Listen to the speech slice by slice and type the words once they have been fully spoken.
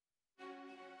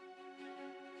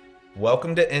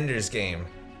Welcome to Ender's Game.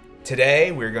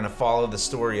 Today, we're going to follow the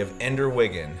story of Ender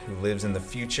Wiggin, who lives in the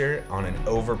future on an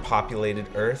overpopulated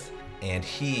Earth, and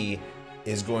he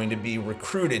is going to be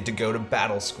recruited to go to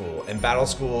Battle School. And Battle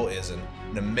School is an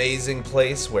amazing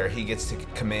place where he gets to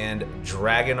command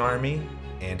Dragon Army,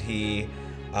 and he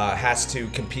has to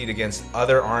compete against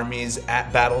other armies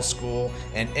at Battle School.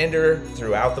 And Ender,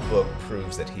 throughout the book,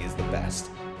 proves that he is the best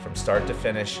from start to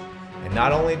finish. And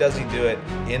not only does he do it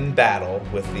in battle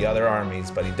with the other armies,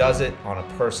 but he does it on a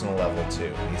personal level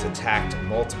too. He's attacked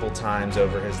multiple times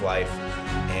over his life,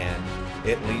 and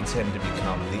it leads him to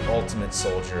become the ultimate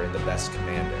soldier and the best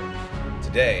commander.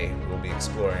 Today, we'll be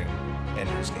exploring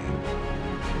Ender's Game.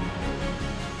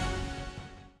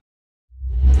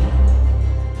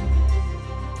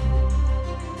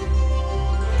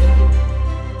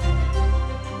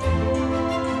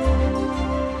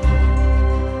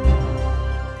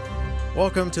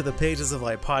 Welcome to the Pages of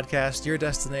Light podcast, your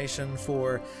destination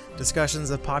for discussions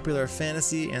of popular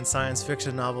fantasy and science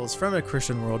fiction novels from a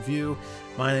Christian worldview.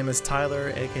 My name is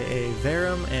Tyler, aka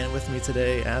Verum, and with me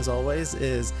today, as always,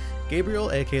 is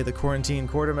Gabriel, aka the Quarantine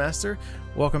Quartermaster.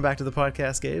 Welcome back to the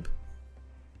podcast, Gabe.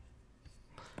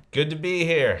 Good to be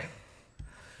here.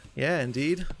 Yeah,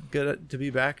 indeed. Good to be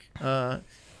back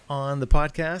on the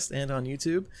podcast and on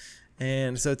YouTube.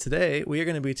 And so today we are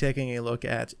going to be taking a look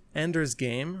at Ender's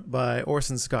Game by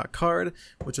Orson Scott Card,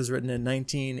 which was written in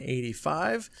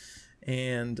 1985.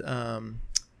 And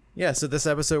so this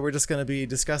episode we're just going to be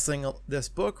discussing this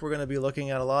book. We're going to be looking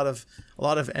at a lot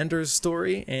of Ender's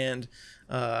story and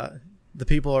the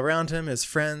people around him, his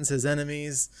friends, his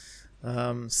enemies,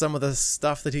 some of the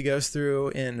stuff that he goes through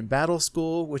in Battle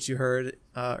School, which you heard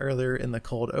earlier in the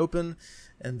cold open.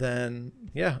 And then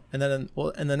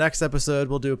in the next episode,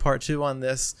 we'll do a part 2 on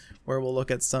this, where we'll look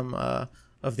at some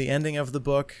of the ending of the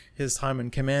book, his time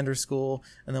in Commander School,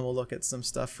 and then we'll look at some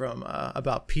stuff from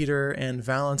about Peter and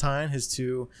Valentine, his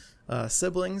two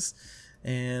siblings.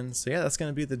 And so, that's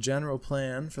going to be the general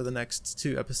plan for the next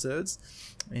 2 episodes.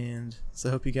 And so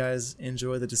I hope you guys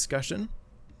enjoy the discussion.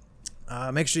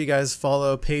 Make sure you guys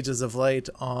follow Pages of Light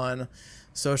on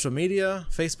social media,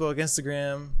 Facebook,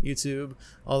 Instagram, YouTube,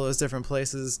 all those different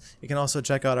places. You can also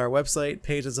check out our website,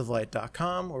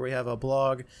 pagesoflight.com, where we have a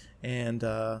blog, and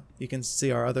you can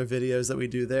see our other videos that we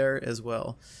do there as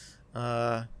well.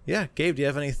 Gabe, do you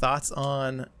have any thoughts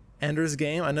on Ender's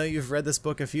Game? I know you've read this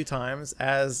book a few times,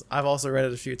 as I've also read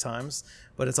it a few times,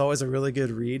 but it's always a really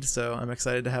good read, so I'm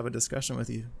excited to have a discussion with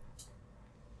you.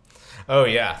 Oh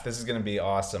yeah, this is going to be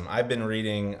awesome. I've been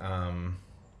reading...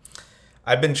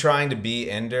 I've been trying to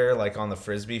be Ender like on the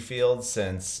Frisbee field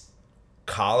since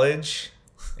college,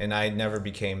 and I never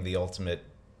became the ultimate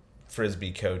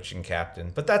Frisbee coach and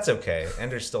captain. But that's okay.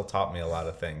 Ender still taught me a lot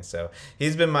of things. So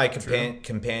he's been my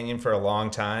companion for a long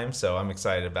time, so I'm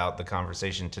excited about the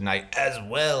conversation tonight as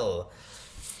well.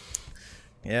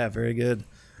 Yeah, very good.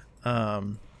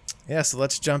 So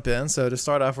let's jump in. So to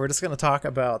start off, we're just going to talk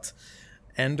about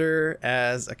Ender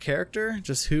as a character,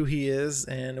 just who he is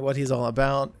and what he's all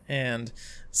about, and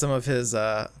some of his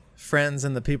friends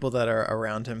and the people that are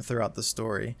around him throughout the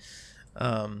story.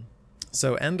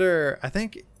 So Ender, I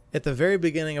think at the very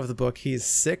beginning of the book, he's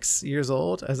 6 years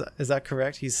old. Is that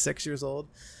correct? He's 6 years old.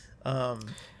 I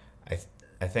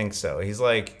think so. He's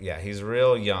he's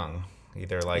real young,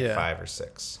 either 5 or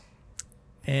 6.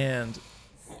 And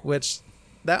which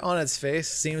that on its face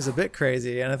seems a bit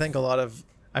crazy, and I think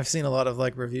I've seen a lot of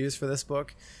reviews for this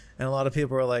book, and a lot of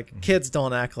people are like, kids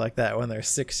don't act like that when they're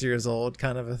 6 years old,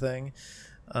 kind of a thing.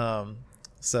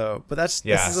 This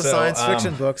is a science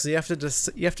fiction book, so you have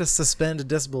to suspend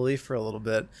disbelief for a little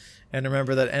bit, and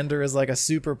remember that Ender is like a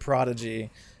super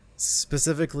prodigy,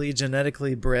 specifically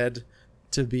genetically bred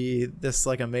to be this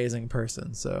amazing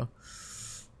person.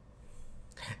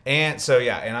 And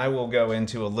I will go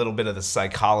into a little bit of the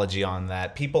psychology on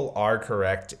that. People are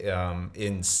correct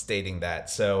in stating that.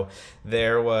 So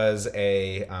there was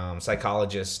a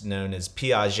psychologist known as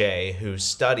Piaget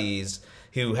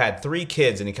who had 3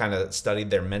 kids, and he kind of studied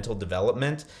their mental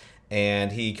development,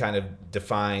 and he kind of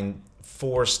defined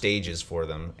 4 stages for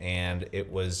them. And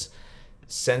it was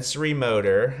sensory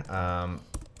motor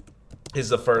is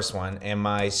the first one, and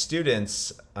my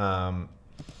students...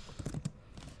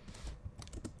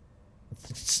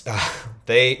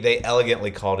 they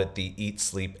elegantly called it the eat,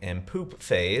 sleep, and poop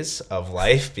phase of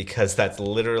life, because that's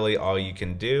literally all you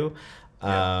can do.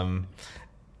 And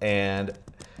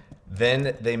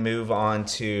then they move on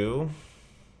to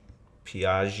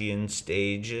Piagetian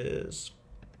stages.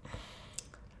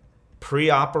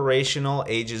 pre-operational,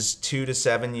 ages 2 to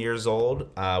 7 years old,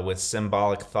 with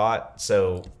symbolic thought.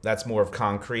 So that's more of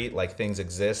concrete, like things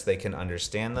exist, they can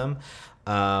understand them.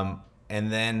 And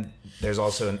then there's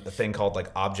also a thing called like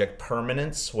object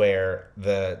permanence, where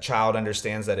the child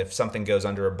understands that if something goes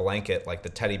under a blanket, like the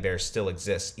teddy bear still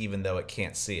exists, even though it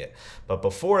can't see it. But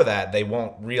before that, they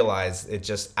won't realize it's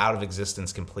just out of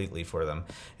existence completely for them.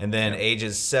 And then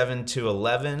ages 7 to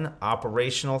 11,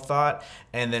 operational thought.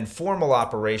 And then formal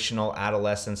operational,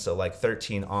 adolescence, so like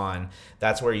 13 on,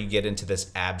 that's where you get into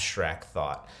this abstract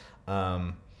thought.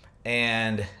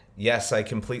 And yes, I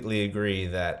completely agree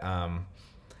that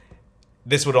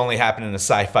this would only happen in a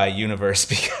sci-fi universe,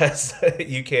 because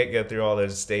you can't go through all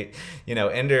those state.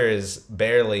 Ender is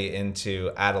barely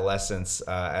into adolescence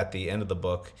at the end of the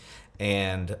book,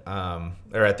 and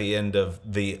or at the end of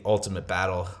the ultimate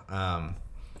battle.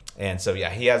 And so,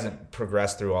 yeah, he hasn't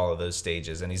progressed through all of those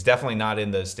stages, and he's definitely not in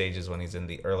those stages when he's in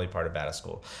the early part of Battle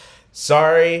School.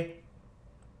 Sorry,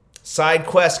 side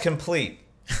quest complete.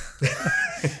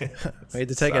 We had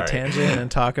to take a tangent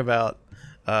and talk about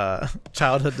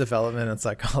childhood development and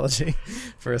psychology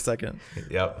for a second.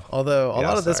 Yep. Although a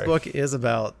lot of this book is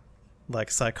about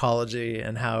like psychology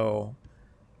and how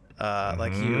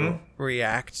like you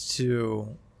react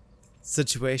to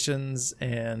situations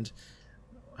and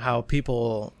how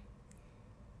people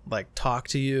like talk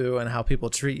to you and how people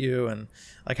treat you and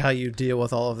like how you deal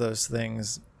with all of those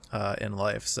things in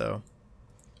life. So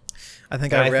I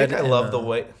think I love the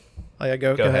way. Oh yeah,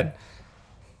 go ahead.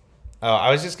 Oh,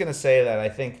 I was just gonna say that I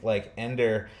think like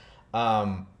Ender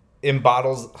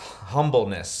embodies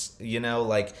humbleness.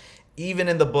 Like even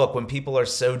in the book, when people are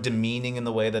so demeaning in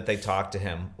the way that they talk to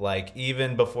him, like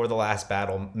even before the last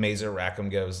battle, Mazer Rackham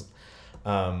goes,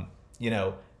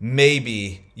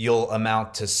 maybe you'll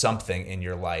amount to something in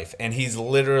your life, and he's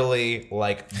literally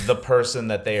like the person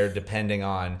that they are depending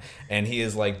on, and he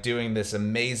is like doing this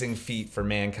amazing feat for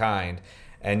mankind,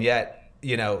 and yet.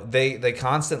 They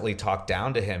constantly talk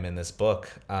down to him in this book.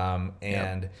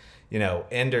 Ender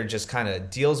just kind of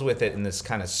deals with it in this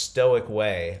kind of stoic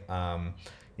way,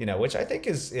 which I think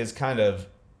is kind of,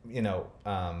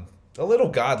 a little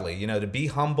godly, to be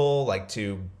humble, like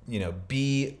to,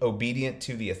 be obedient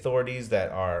to the authorities that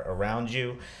are around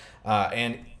you.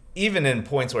 And even in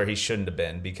points where he shouldn't have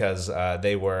been, because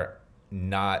they were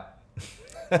not.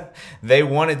 They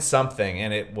wanted something,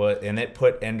 and it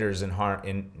put Enders in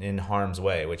harm's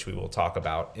way, which we will talk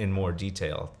about in more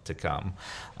detail to come.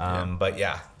 But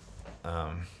yeah,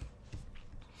 that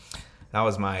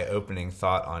was my opening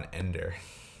thought on Ender.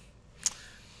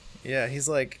 Yeah, he's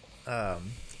like,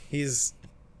 I'm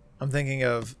thinking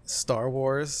of Star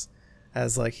Wars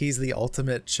as like he's the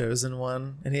ultimate chosen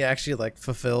one, and he actually like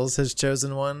fulfills his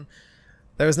chosen one.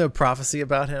 There was no prophecy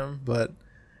about him, but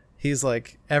he's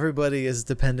like, everybody is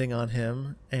depending on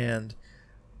him, and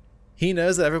he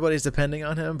knows that everybody's depending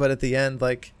on him, but at the end,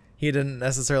 like, he didn't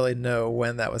necessarily know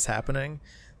when that was happening,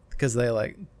 because they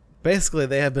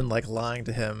have been like lying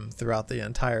to him throughout the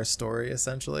entire story,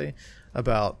 essentially,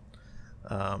 about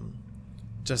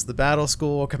just the battle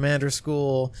school, commander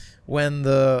school, when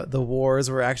the wars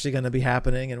were actually going to be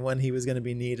happening, and when he was going to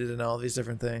be needed, and all these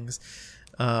different things.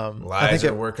 Lies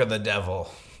are work of the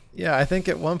devil. Yeah, I think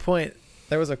at one point,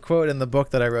 there was a quote in the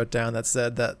book that I wrote down that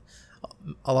said that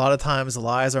a lot of times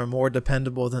lies are more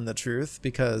dependable than the truth,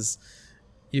 because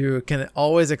you can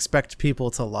always expect people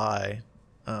to lie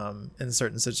in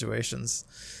certain situations.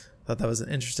 I thought that was an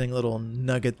interesting little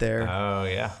nugget there. Oh,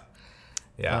 yeah.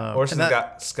 Yeah. Orson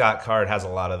Scott Card has a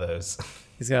lot of those.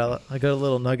 He's got a good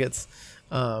little nuggets,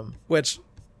 which,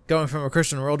 going from a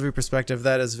Christian worldview perspective,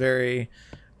 that is very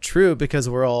true, because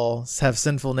we're all have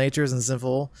sinful natures and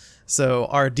sinful. So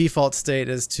our default state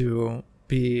is to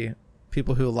be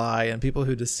people who lie and people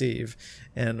who deceive,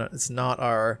 and it's not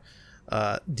our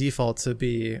default to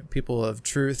be people of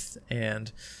truth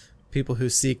and people who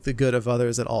seek the good of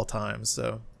others at all times.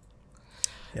 So,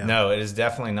 yeah. No, it is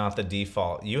definitely not the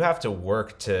default. You have to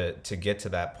work to get to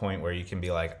that point where you can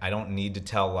be like, I don't need to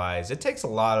tell lies. It takes a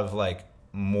lot of like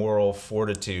moral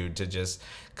fortitude to just,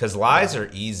 because lies are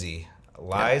easy.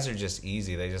 Lies are just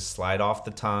easy. They just slide off the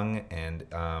tongue, and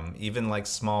even like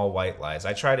small white lies.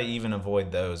 I try to even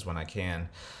avoid those when I can.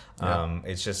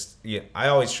 It's just, I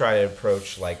always try to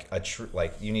approach like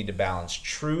like you need to balance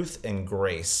truth and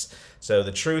grace. So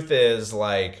the truth is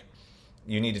like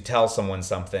you need to tell someone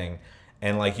something,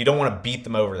 and like you don't want to beat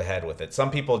them over the head with it. Some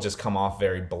people just come off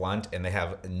very blunt and they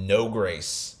have no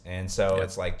grace, and so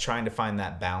it's like trying to find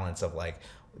that balance of like,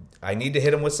 I need to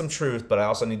hit them with some truth, but I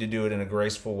also need to do it in a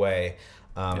graceful way.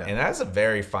 And that's a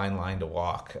very fine line to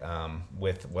walk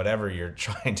with whatever you're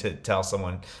trying to tell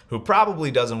someone who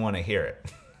probably doesn't want to hear it.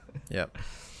 Yep.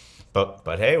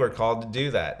 But hey, we're called to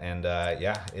do that, and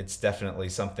yeah, it's definitely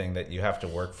something that you have to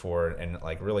work for and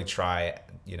like really try.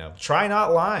 Try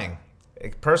not lying. A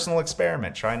personal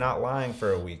experiment. Try not lying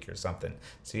for a week or something.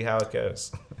 See how it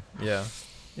goes. Yeah.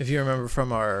 If you remember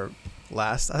from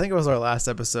I think it was our last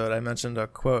episode, I mentioned a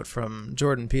quote from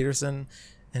Jordan Peterson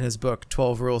in his book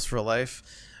 12 Rules for Life.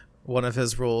 One of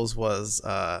his rules was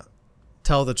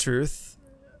tell the truth,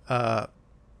 but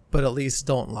at least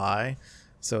don't lie.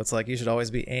 So it's like you should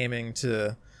always be aiming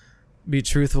to be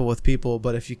truthful with people,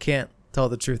 but if you can't tell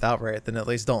the truth outright, then at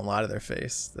least don't lie to their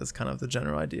face. That's kind of the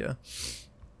general idea.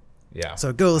 Yeah.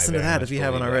 So go listen to that if you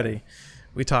haven't already.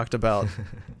 We talked about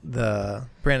the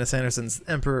Brandon Sanderson's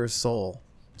Emperor's Soul.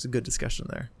 It's a good discussion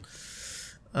there.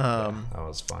 Yeah, that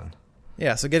was fun.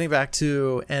 Yeah, so getting back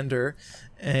to Ender,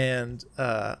 and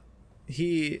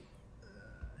he's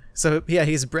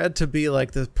bred to be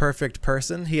like the perfect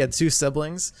person. He had two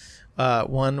siblings.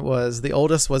 The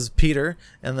oldest was Peter,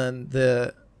 and then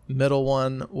the middle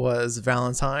one was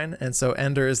Valentine, and so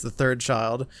Ender is the third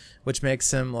child, which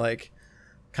makes him like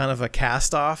kind of a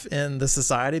cast-off in the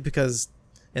society, because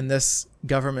in this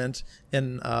government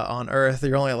on Earth,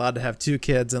 you're only allowed to have two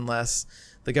kids unless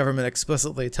the government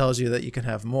explicitly tells you that you can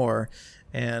have more.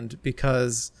 And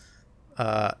because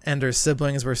Ender's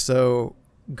siblings were so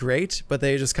great, but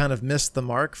they just kind of missed the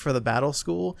mark for the battle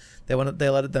school, they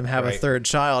let them have a third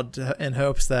child in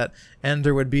hopes that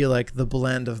Ender would be like the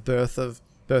blend of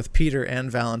both Peter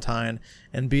and Valentine,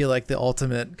 and be like the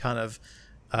ultimate kind of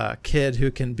kid who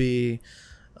can be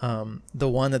the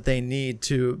one that they need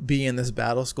to be in this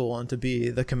battle school and to be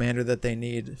the commander that they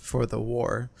need for the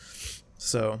war.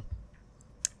 So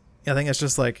I think it's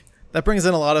just like that brings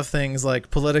in a lot of things,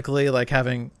 like politically, like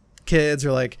having kids,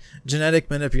 or like genetic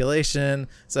manipulation.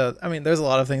 So I mean, there's a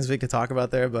lot of things we could talk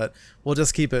about there, but we'll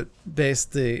just keep it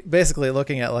basically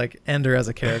looking at like Ender as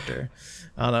a character.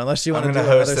 I don't know, unless you want to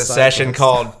host a session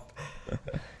called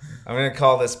I'm going to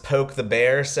call this Poke the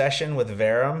Bear session with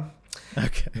Verum.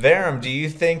 Okay. Verum, do you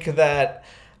think that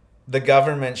the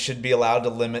government should be allowed to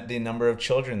limit the number of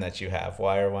children that you have?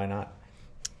 Why or why not?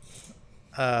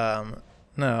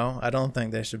 No, I don't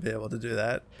think they should be able to do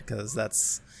that, because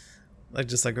that's like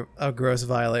a gross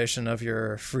violation of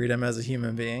your freedom as a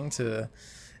human being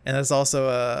and it's also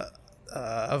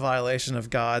a violation of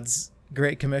God's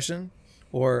Great Commission,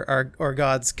 or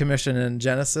God's commission in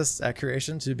Genesis at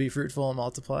creation, to be fruitful and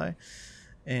multiply,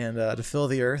 and to fill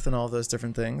the earth and all those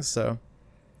different things. So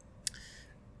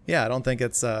yeah, I don't think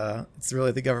it's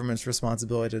really the government's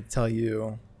responsibility to tell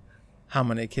you how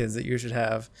many kids that you should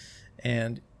have.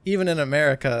 And even in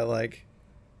America, like,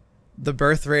 the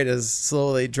birth rate is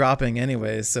slowly dropping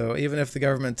anyways. So even if the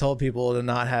government told people to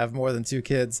not have more than 2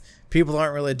 kids, people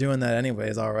aren't really doing that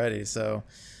anyways already. So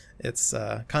it's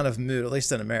kind of moot, at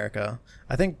least in America.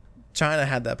 I think China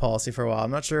had that policy for a while.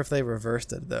 I'm not sure if they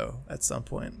reversed it though at some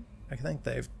point. I think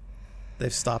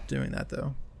they've stopped doing that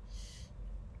though.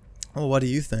 Well, what do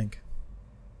you think?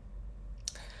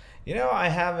 I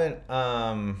haven't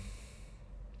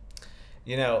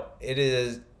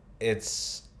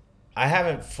I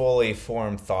haven't fully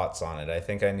formed thoughts on it. I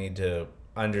think I need to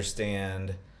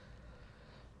understand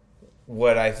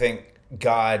what I think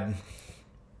God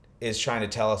is trying to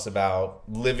tell us about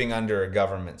living under a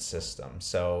government system.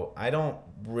 So I don't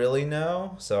really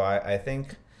know. So I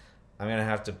think I'm going to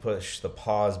have to push the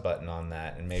pause button on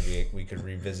that, and maybe we could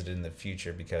revisit it in the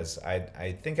future, because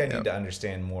I think I need to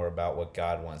understand more about what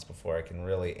God wants before I can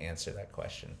really answer that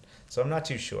question. So I'm not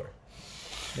too sure.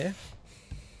 Yeah,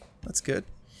 that's good.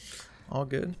 All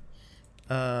good.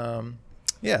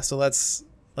 So let's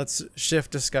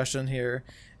shift discussion here,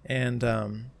 and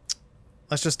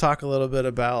let's just talk a little bit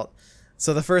about.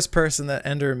 So the first person that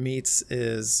Ender meets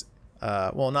is,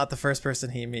 not the first person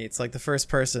he meets. Like, the first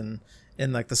person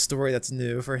in like the story that's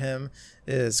new for him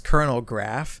is Colonel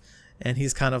Graff, and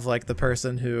he's kind of like the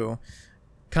person who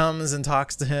comes and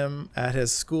talks to him at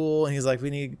his school, and he's like, "We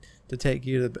need to take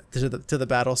you to the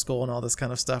battle school," and all this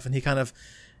kind of stuff. And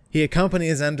he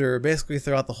accompanies Ender basically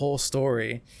throughout the whole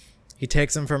story. He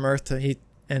takes him from Earth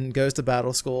and goes to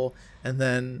battle school, and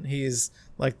then he's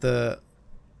like the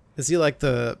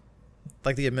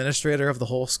administrator of the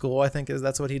whole school, I think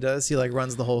that's what he does. He like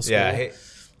runs the whole school.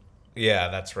 Yeah,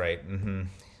 that's right. Mm-hmm.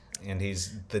 And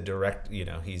he's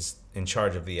the he's in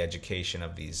charge of the education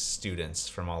of these students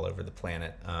from all over the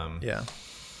planet. Yeah,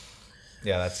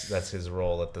 that's his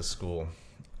role at the school.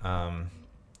 And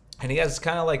he has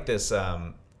kind of like this,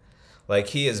 like,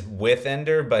 he is with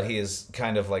Ender, but he has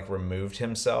kind of like removed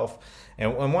himself.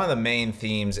 And one of the main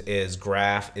themes is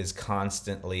Graff is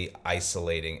constantly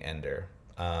isolating Ender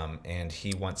and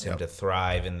he wants him to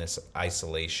thrive in this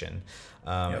isolation.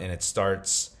 And it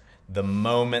starts the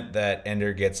moment that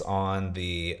Ender gets on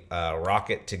the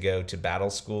rocket to go to battle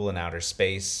school in outer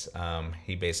space.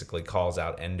 He basically calls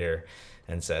out Ender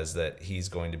and says that he's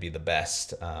going to be the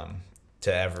best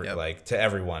to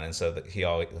everyone, and so that he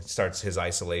always starts his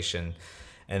isolation.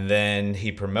 And then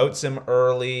he promotes him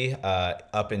early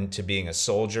up into being a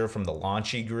soldier from the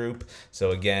Launchy group.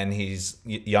 So again, he's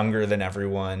younger than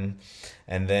everyone.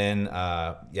 And then,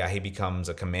 he becomes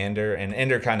a commander. And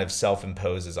Ender kind of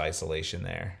self-imposes isolation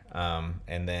there.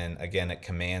 And then again at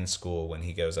command school, when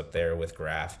he goes up there with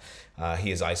Graf,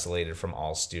 he is isolated from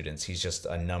all students. He's just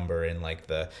a number in like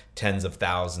the tens of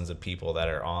thousands of people that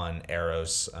are on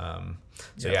Eros.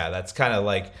 That's kind of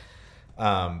like...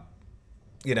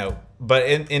 but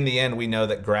in the end, we know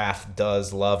that Graf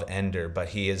does love Ender, but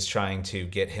he is trying to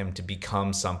get him to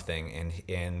become something,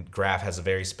 and Graf has a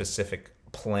very specific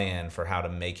plan for how to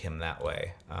make him that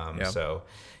way.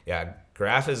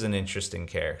 Graf is an interesting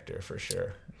character for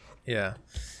sure. Yeah.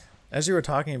 As you were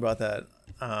talking about that,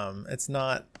 it's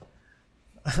not...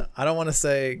 I don't want to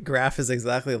say Graf is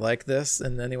exactly like this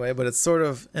in any way, but it's sort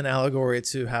of an allegory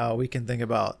to how we can think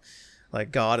about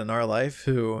like God in our life,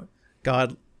 who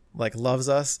God like loves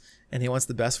us and he wants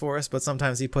the best for us, but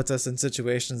sometimes he puts us in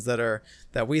situations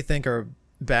that we think are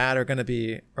bad or going to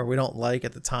be, or we don't like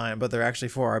at the time, but they're actually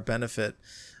for our benefit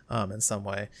in some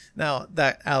way. Now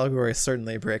that allegory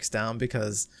certainly breaks down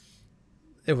because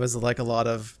it was like a lot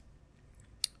of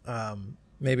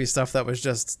maybe stuff that was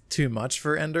just too much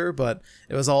for Ender, but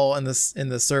it was all in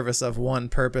the service of one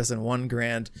purpose and one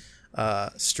grand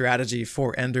strategy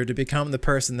for Ender to become the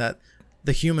person that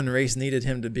the human race needed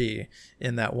him to be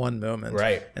in that one moment.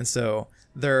 Right. And so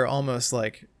they're almost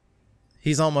like,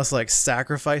 he's almost like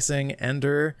sacrificing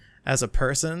Ender as a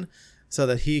person so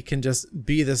that he can just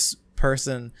be this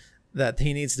person that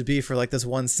he needs to be for like this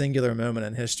one singular moment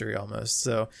in history almost.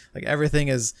 So like everything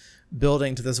is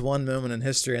building to this one moment in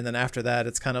history. And then after that,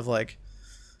 it's kind of like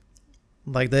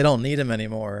they don't need him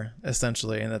anymore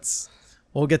essentially. And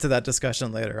we'll get to that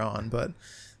discussion later on, but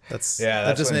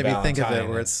that just made me think of it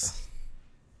where it's,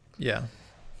 yeah.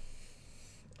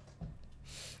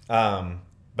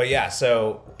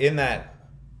 So in that,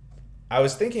 I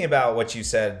was thinking about what you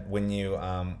said when you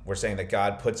were saying that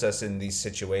God puts us in these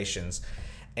situations.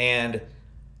 And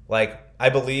like, I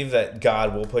believe that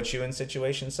God will put you in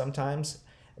situations sometimes.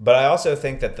 But I also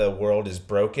think that the world is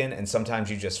broken, and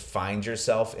sometimes you just find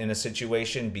yourself in a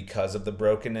situation because of the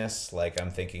brokenness. Like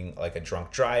I'm thinking like a drunk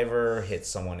driver hits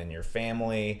someone in your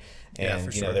family,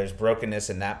 and there's brokenness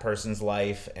in that person's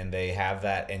life, and they have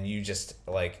that, and you just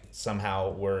like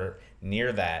somehow were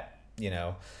near that,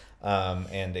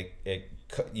 and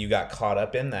you got caught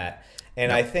up in that.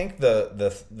 And I think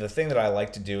the thing that I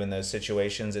like to do in those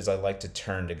situations is I like to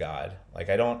turn to God. Like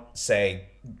I don't say,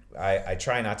 I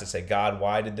try not to say, God,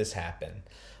 why did this happen?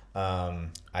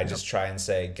 I just try and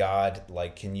say, God,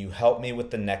 like, can you help me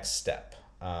with the next step?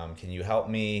 Can you help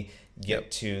me get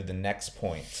to the next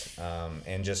point?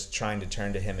 And just trying to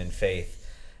turn to him in faith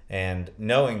and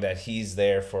knowing that he's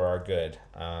there for our good.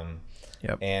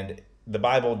 And the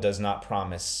Bible does not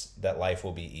promise that life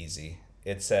will be easy.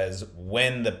 It says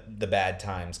when the bad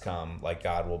times come, like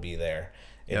God will be there.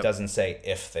 It doesn't say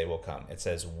if they will come. It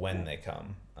says when they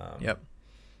come. Yeah,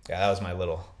 that was my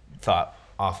little thought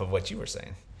off of what you were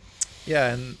saying.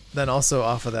 Yeah, and then also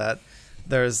off of that,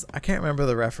 I can't remember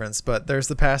the reference, but there's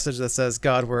the passage that says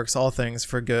God works all things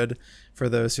for good for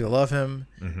those who love him.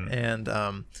 Mm-hmm.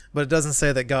 And but it doesn't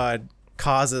say that God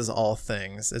causes all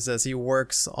things. It says he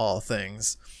works all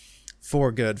things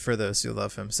for good for those who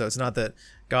love him. So it's not that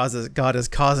God is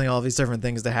causing all these different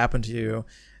things to happen to you,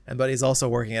 but he's also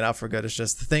working it out for good. It's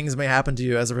just things may happen to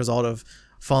you as a result of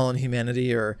fallen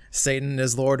humanity, or Satan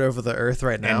is Lord over the earth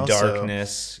right now. And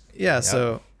darkness.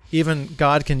 So even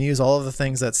God can use all of the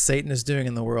things that Satan is doing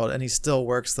in the world, and he still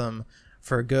works them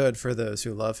for good for those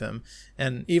who love him.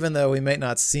 And even though we may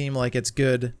not seem like it's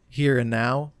good here and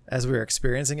now as we're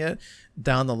experiencing it,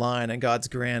 down the line and God's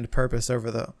grand purpose over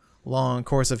the long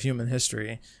course of human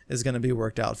history is going to be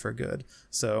worked out for good.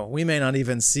 So we may not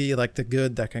even see like the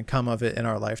good that can come of it in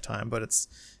our lifetime, but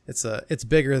it's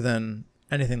bigger than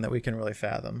anything that we can really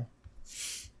fathom.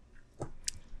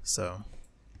 So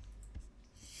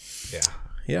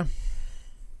yeah.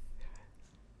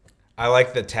 I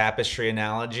like the tapestry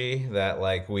analogy that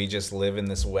like we just live in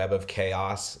this web of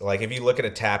chaos. Like if you look at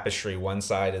a tapestry, one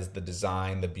side is the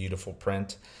design, the beautiful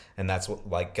print, and that's what,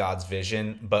 like God's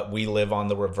vision, but we live on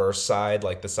the reverse side,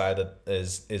 like the side that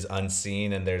is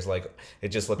unseen, and there's like it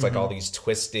just looks like all these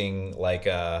twisting like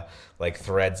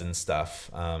threads and stuff.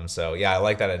 So yeah, I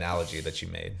like that analogy that you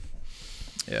made.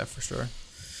 Yeah, for sure.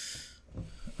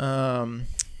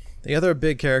 The other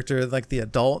big character, like the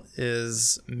adult,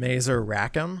 is Mazer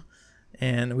Rackham.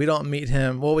 And we don't meet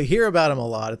him. Well, we hear about him a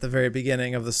lot at the very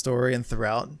beginning of the story and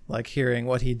throughout, like hearing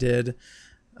what he did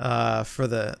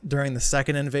during the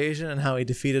second invasion and how he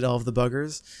defeated all of the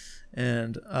buggers.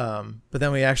 And but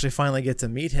then we actually finally get to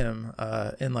meet him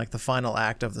in like the final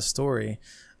act of the story,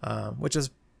 which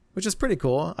is pretty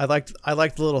cool. I liked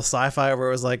the little sci-fi where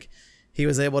it was like they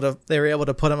were able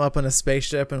to put him up in a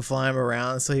spaceship and fly him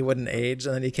around so he wouldn't age,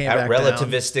 and then he came at back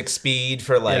relativistic speed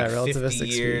for like 50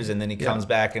 years, speed. and then he comes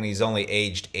back and he's only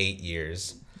aged 8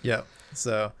 years. Yep.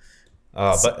 So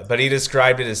but he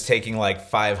described it as taking like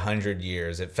 500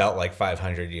 years. It felt like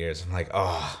 500 years. I'm like,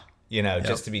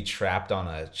 just to be trapped on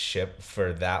a ship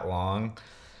for that long,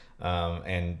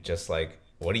 and just like,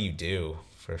 what do you do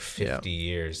for 50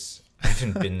 years? I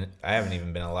haven't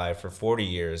even been alive for 40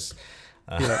 years.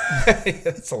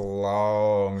 It's a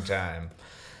long time.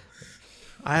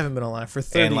 I haven't been alive for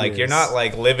 30 and like years. You're not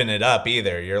like living it up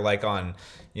either. You're like on,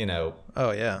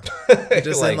 oh yeah, you're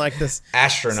just in like this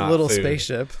astronaut little food.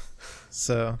 spaceship.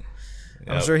 So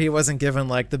I'm sure he wasn't given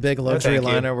like the big luxury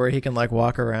liner where he can like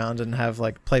walk around and have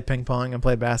like play ping pong and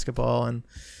play basketball, and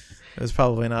it was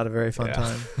probably not a very fun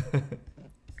time.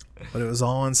 But it was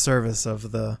all in service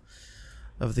of the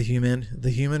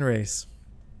human race.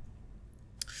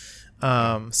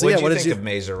 What did you think of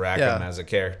Mazer Rackham as a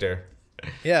character?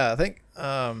 Yeah, I think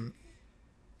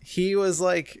he was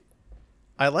like,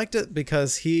 I liked it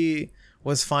because he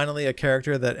was finally a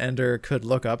character that Ender could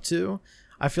look up to.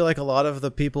 I feel like a lot of the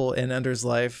people in Ender's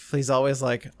life, he's always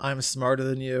like, I'm smarter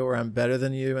than you or I'm better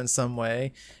than you in some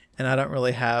way, and I don't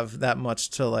really have that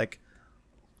much to like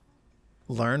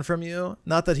learn from you.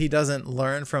 Not that he doesn't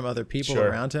learn from other people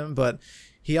around him, but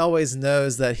he always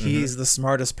knows that he's the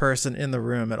smartest person in the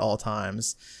room at all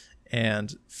times.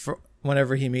 And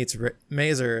whenever he meets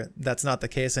Mazer, that's not the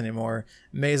case anymore.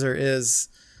 Mazer is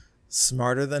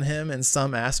smarter than him in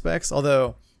some aspects.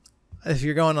 Although, if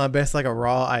you're going on based like a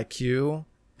raw IQ,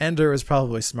 Ender is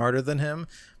probably smarter than him.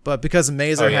 But because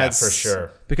Mazer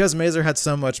because Mazer had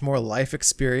so much more life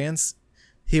experience,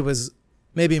 he was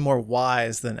maybe more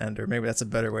wise than Ender. Maybe that's a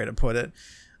better way to put it.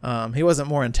 He wasn't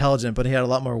more intelligent, but he had a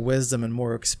lot more wisdom and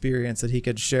more experience that he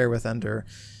could share with Ender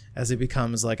as he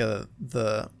becomes like an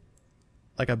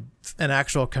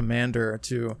actual commander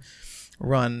to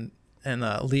run and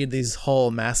lead these whole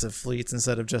massive fleets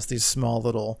instead of just these small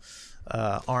little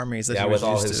armies that he was with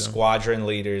all used his to. Squadron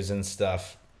leaders and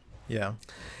stuff. Yeah,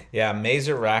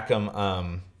 Mazer Rackham.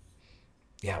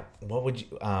 What would you?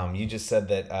 You just said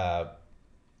that.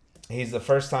 He's the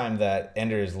first time that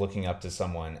Ender is looking up to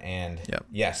someone, and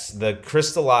yes, the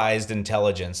crystallized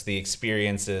intelligence, the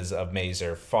experiences of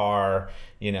Mazer far,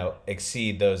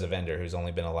 exceed those of Ender, who's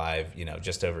only been alive,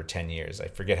 just over 10 years. I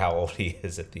forget how old he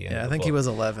is at the end. Yeah, I think he was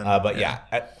 11. But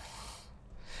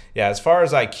as far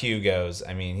as IQ goes,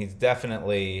 I mean, he's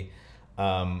definitely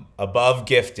above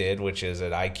gifted, which is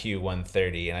at IQ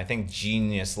 130, and I think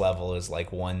genius level is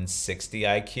like 160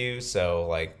 IQ. So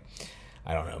like,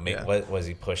 I don't know. Maybe, what was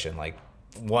he pushing? Like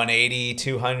 180,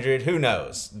 200? Who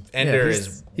knows? Ender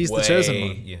he's the chosen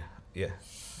one.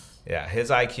 Yeah. His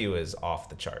IQ is off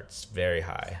the charts, very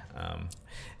high,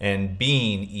 and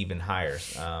Bean even higher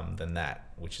than that,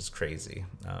 which is crazy.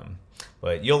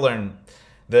 But you'll learn.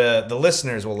 The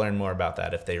listeners will learn more about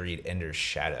that if they read Ender's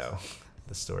Shadow,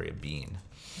 the story of Bean.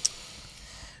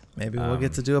 Maybe we'll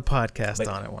get to do a podcast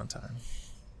on it one time.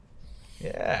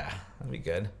 Yeah, that'd be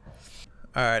good.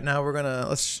 All right, now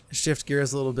let's shift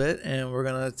gears a little bit, and we're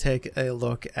gonna take a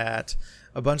look at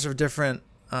a bunch of different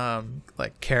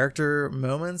like character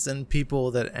moments and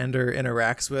people that Ender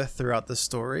interacts with throughout the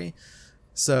story.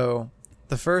 So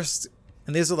the first,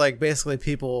 and these are like basically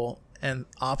people and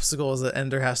obstacles that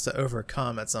Ender has to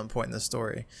overcome at some point in the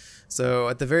story. So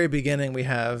at the very beginning, we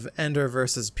have Ender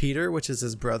versus Peter, which is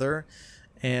his brother,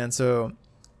 and so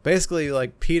basically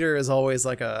like Peter is always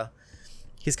like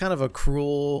he's kind of a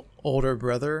cruel older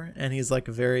brother, and he's like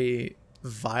very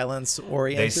violence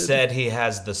oriented. They said he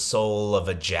has the soul of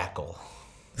a jackal.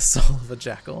 The soul of a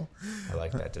jackal. I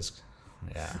like that.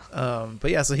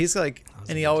 But yeah, so he's like,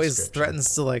 and he always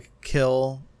threatens to like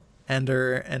kill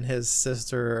Ender and his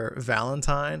sister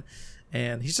Valentine,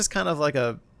 and he's just kind of like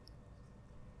a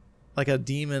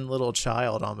demon little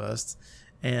child almost.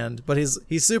 But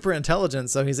he's super intelligent,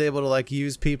 so he's able to like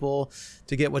use people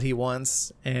to get what he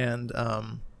wants. And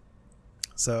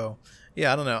so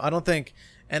yeah, I don't know. I don't think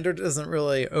Ender doesn't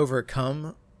really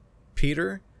overcome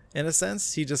Peter in a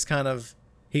sense. He just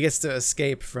he gets to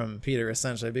escape from Peter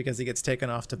essentially because he gets taken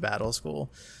off to battle school.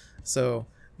 So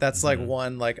that's like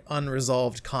one like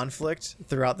unresolved conflict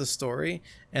throughout the story,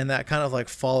 and that kind of like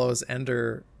follows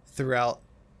Ender throughout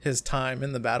his time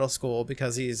in the battle school,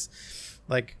 because he's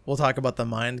like, we'll talk about the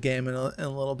mind game in a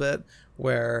little bit,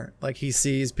 where like he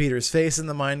sees Peter's face in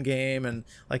the mind game, and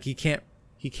like he can't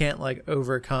like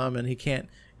overcome, and he can't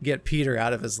get Peter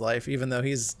out of his life, even though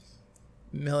he's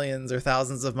millions or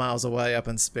thousands of miles away up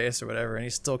in space or whatever, and he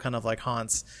still kind of like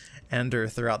haunts Ender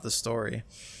throughout the story.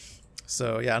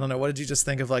 So yeah, I don't know, what did you just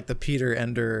think of like the Peter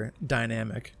Ender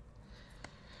dynamic?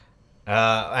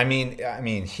 I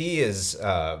mean, he is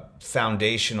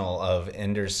foundational of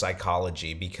Ender's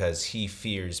psychology, because he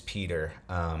fears Peter.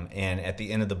 And at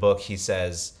the end of the book, he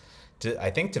says,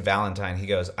 I think to Valentine, he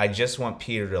goes, "I just want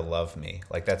Peter to love me."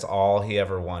 Like, that's all he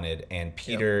ever wanted. And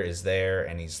Peter is there,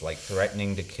 and he's like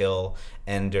threatening to kill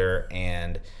Ender,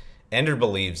 and Ender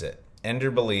believes it. Ender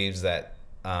believes that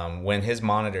when his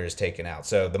monitor is taken out.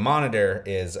 So the monitor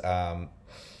is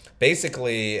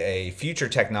basically a future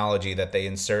technology that they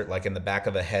insert like in the back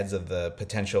of the heads of the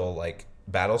potential like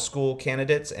battle school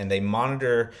candidates, and they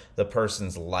monitor the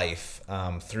person's life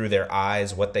through their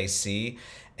eyes, what they see,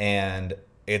 and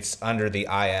it's under the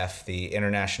IF, the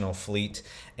International Fleet,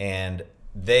 and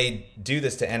they do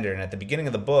this to Ender. And at the beginning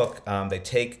of the book, they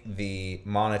take the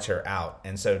monitor out,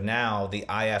 and so now the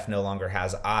IF no longer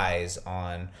has eyes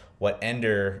on what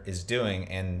Ender is doing,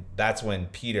 and that's when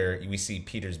we see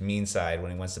Peter's mean side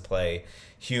when he wants to play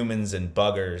humans and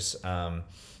buggers,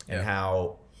 and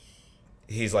how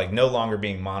he's like no longer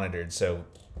being monitored. So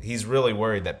he's really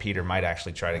worried that Peter might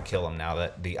actually try to kill him now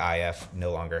that the IF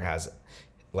no longer has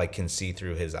like can see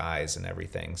through his eyes and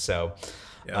everything. So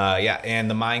and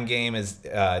the mind game is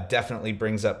definitely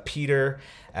brings up Peter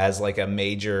as like a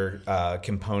major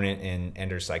component in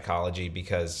Ender's psychology,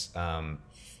 because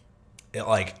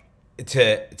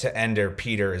to Ender,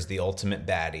 Peter is the ultimate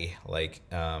baddie. Like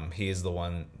he is the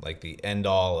one, like the end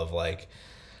all of like,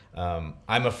 I'm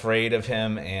afraid of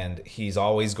him, and he's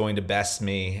always going to best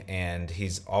me, and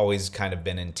he's always kind of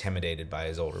been intimidated by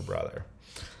his older brother.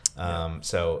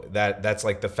 So that's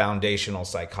like the foundational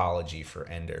psychology for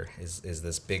Ender is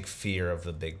this big fear of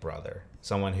the big brother,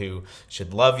 someone who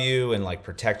should love you and like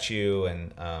protect you,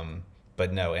 and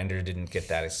but no, Ender didn't get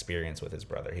that experience with his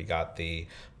brother. He got the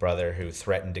brother who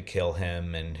threatened to kill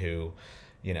him, and who,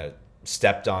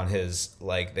 stepped on his,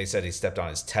 like they said, he stepped on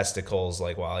his testicles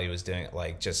like while he was doing it,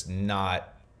 like just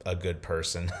not a good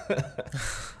person.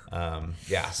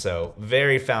 So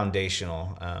very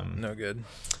foundational. No good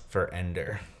for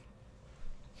Ender.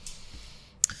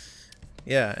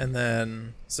 Yeah, and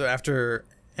then so after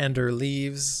Ender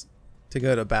leaves to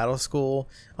go to battle school,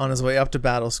 on his way up to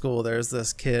battle school, there's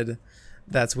this kid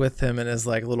that's with him in his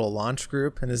like little launch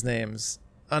group, and his name's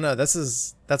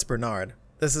that's Bernard.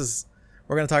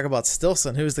 We're gonna talk about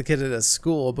Stilson, who's the kid at his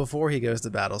school before he goes to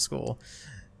battle school.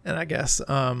 And I guess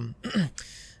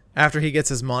after he gets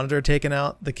his monitor taken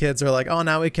out, the kids are like, "Oh,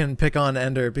 now we can pick on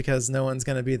Ender because no one's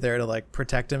gonna be there to like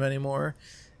protect him anymore,"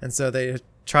 and so they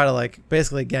try to like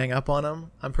basically gang up on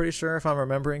him. I'm pretty sure, if I'm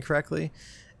remembering correctly,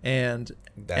 and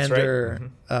that's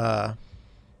Ender, right.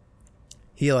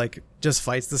 He like just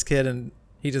fights this kid, and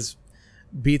he just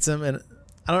beats him, and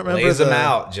I don't remember. Lays him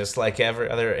out just like every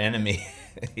other enemy.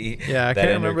 I can't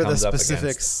remember the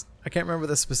specifics. I can't remember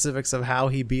the specifics of how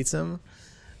he beats him.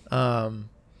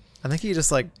 I think he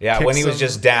just like when he was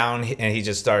just down, and he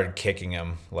just started kicking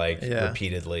him like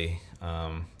repeatedly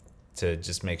to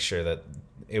just make sure that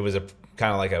it was a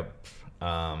kind of like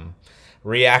a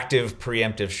reactive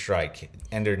preemptive strike.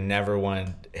 Ender never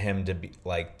wanted him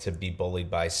to be bullied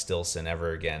by Stilson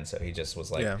ever again, so he just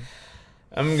was like,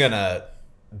 I'm gonna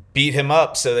beat him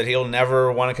up so that he'll never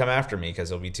want to come after me because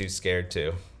he'll be too scared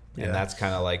to. And that's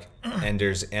kind of like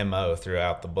Ender's MO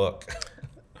throughout the book.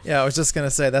 I was just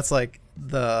gonna say that's like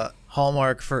the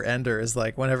hallmark for Ender is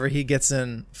like whenever he gets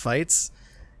in fights,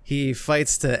 he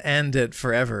fights to end it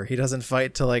forever. He doesn't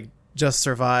fight to like just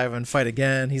survive and fight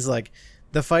again. He's like,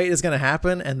 the fight is going to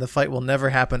happen, and the fight will never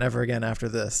happen ever again after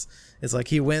this. It's like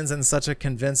he wins in such a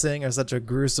convincing or such a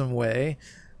gruesome way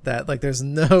that like there's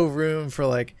no room for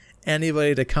like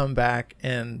anybody to come back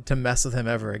and to mess with him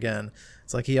ever again.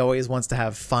 It's like he always wants to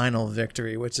have final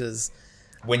victory, which is...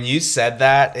 When you said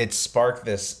that, it sparked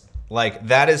this, like,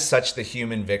 that is such the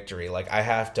human victory. Like, I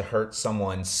have to hurt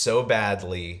someone so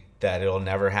badly that it'll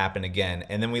never happen again.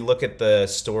 And then we look at the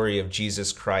story of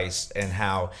Jesus Christ and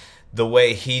how the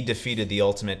way he defeated the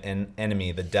ultimate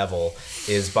enemy, the devil,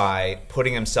 is by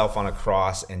putting himself on a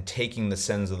cross and taking the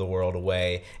sins of the world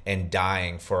away and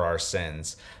dying for our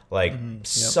sins. Like,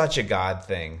 such a God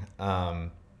thing. I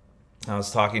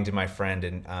was talking to my friend,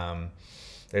 and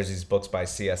there's these books by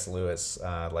C.S. Lewis,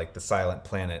 like The Silent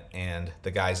Planet, and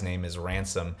the guy's name is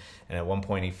Ransom. And at one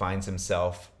point he finds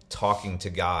himself talking to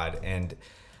God, and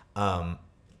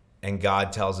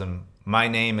God tells him, "My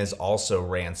name is also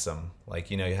Ransom." Like,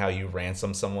 you know how you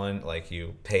ransom someone, like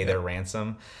you pay their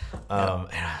ransom.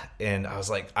 And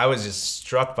I was just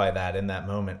struck by that in that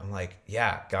moment. I'm like,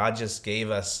 yeah, God just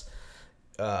gave us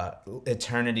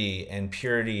eternity and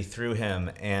purity through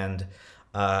him, and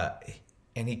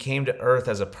he came to earth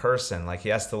as a person. Like, he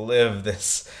has to live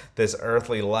this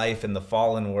earthly life in the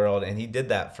fallen world, and he did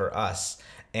that for us.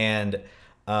 And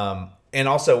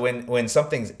also when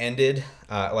something's ended,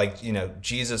 like, you know,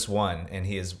 Jesus won, and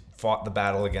he has fought the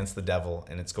battle against the devil,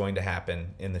 and it's going to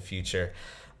happen in the future.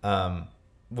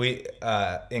 We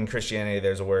in Christianity,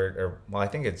 there's a word, I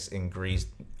think it's in Greek,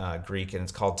 and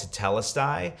it's called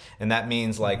tetelestai, and that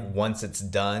means like once it's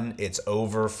done, it's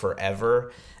over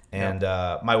forever. And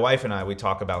my wife and I, we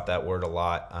talk about that word a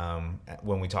lot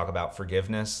when we talk about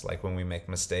forgiveness, like when we make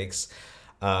mistakes.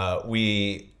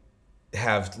 We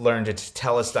have learned to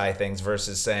tetelestai things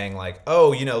versus saying like,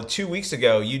 oh, you know, 2 weeks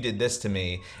ago you did this to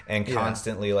me, and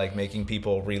constantly like making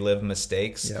people relive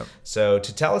mistakes. So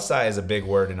tetelestai is a big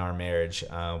word in our marriage.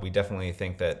 We definitely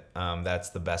think that that's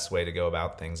the best way to go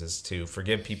about things, is to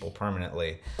forgive people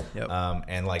permanently.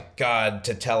 And like God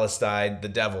tetelestaied the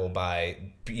devil by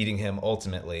beating him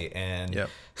ultimately, and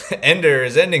Ender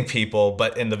is ending people,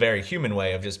 but in the very human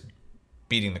way of just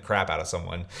beating the crap out of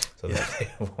someone so that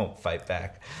they won't fight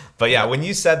back. But yeah, when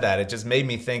you said that, it just made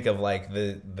me think of like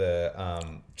the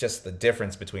just the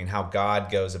difference between how God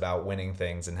goes about winning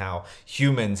things and how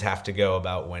humans have to go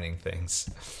about winning things.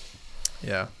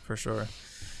 Yeah, for sure.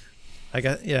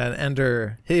 And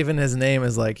Ender, even his name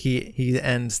is like he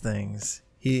ends things.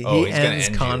 He ends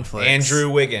conflicts.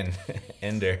 Andrew Wiggin,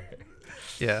 Ender.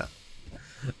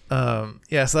 So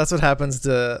that's what happens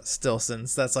to Stilson.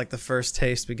 That's like the first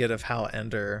taste we get of how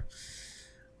Ender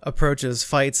approaches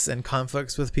fights and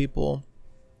conflicts with people.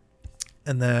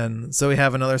 And then so we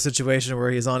have another situation where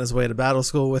he's on his way to battle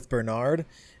school with Bernard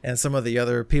and some of the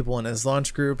other people in his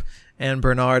launch group, and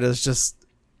Bernard is just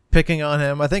picking on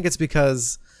him. I think it's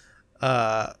because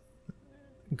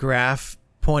Graf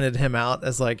pointed him out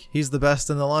as like, he's the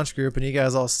best in the launch group and you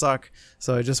guys all suck,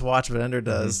 so I just watch what Ender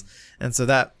does. And so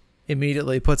that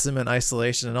immediately puts him in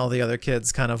isolation, and all the other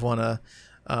kids kind of want to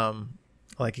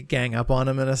like gang up on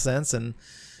him in a sense, and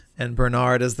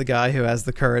Bernard is the guy who has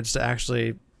the courage to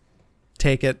actually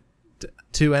take it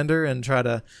to Ender and try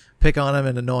to pick on him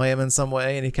and annoy him in some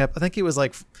way. And I think he was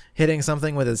like hitting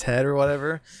something with his head or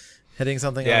whatever, hitting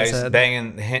something on his head. Yeah, he's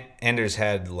banging Ender's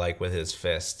head like with his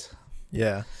fist.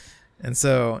 Yeah. And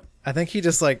so I think he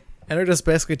just like, Ender just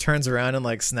basically turns around and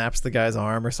like snaps the guy's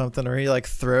arm or something, or he like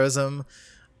throws him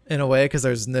in a way because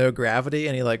there's no gravity,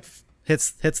 and he like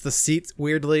hits the seat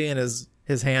weirdly, and his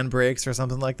hand breaks or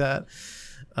something like that.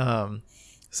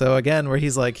 So again, where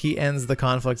he's like, he ends the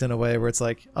conflict in a way where it's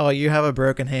like, oh, you have a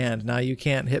broken hand, now you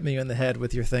can't hit me in the head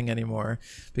with your thing anymore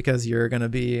because you're gonna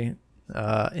be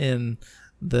in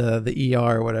the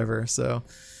ER or whatever. So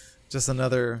just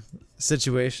another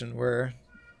situation where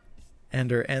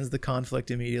Ender ends the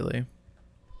conflict immediately.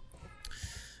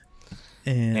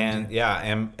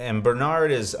 And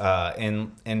Bernard is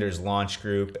in Ender's launch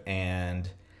group, and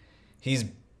he's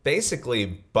basically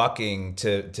bucking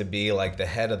to be like the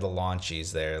head of the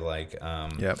launchies there, like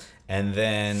and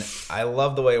then I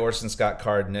love the way Orson Scott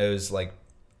Card knows like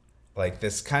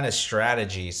this kind of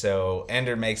strategy. So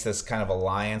Ender makes this kind of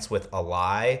alliance with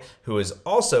Alai, who is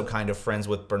also kind of friends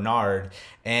with Bernard,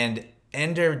 and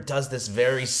Ender does this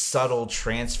very subtle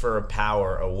transfer of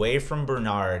power away from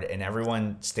Bernard, and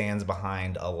everyone stands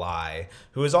behind Alai,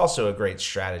 who is also a great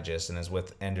strategist and is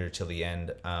with Ender till the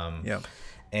end. So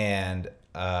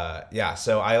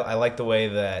I like the way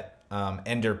that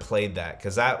Ender played that,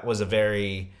 because that was a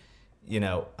very,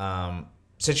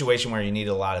 situation where you need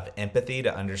a lot of empathy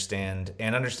to understand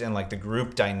like the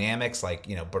group dynamics. Like,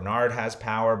 Bernard has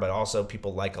power, but also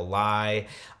people like Alai.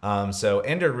 So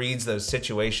Ender reads those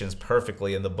situations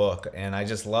perfectly in the book, and I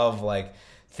just love like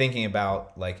thinking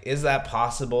about like, is that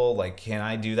possible? Like, can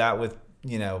I do that with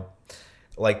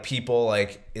like people?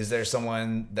 Like, is there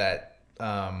someone that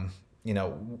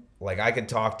like I could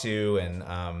talk to, and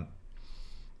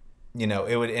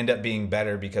it would end up being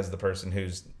better because the person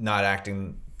who's not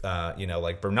acting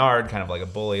like Bernard, kind of like a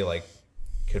bully, like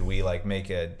could we like make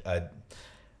a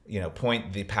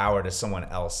point the power to someone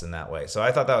else in that way? So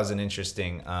I thought that was an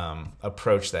interesting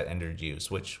approach that Ender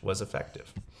used, which was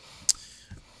effective.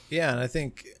 Yeah, and I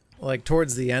think like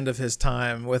towards the end of his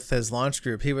time with his launch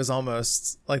group, he was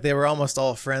almost like they were almost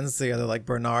all friends together. Like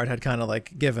Bernard had kind of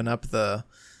like given up the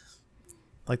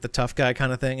like the tough guy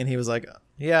kind of thing, and he was like,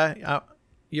 yeah,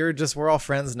 we're all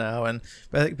friends now. And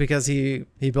because he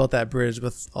built that bridge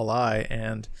with a lie.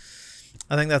 And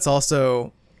I think that's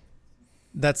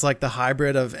like the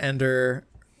hybrid of Ender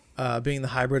being the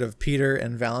hybrid of Peter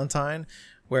and Valentine,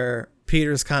 where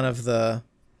Peter's kind of the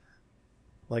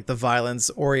violence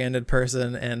oriented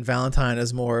person, and Valentine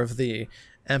is more of the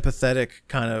empathetic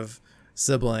kind of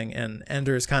sibling, and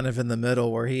Ender's kind of in the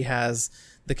middle, where he has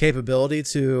the capability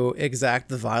to exact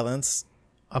the violence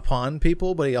upon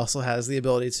people, but he also has the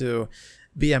ability to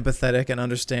be empathetic and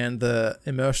understand the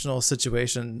emotional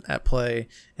situation at play,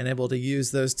 and able to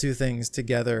use those two things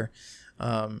together.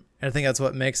 And I think that's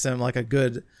what makes him like a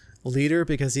good leader,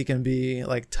 because he can be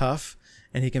like tough,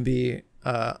 and he can be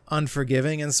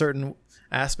unforgiving in certain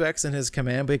aspects in his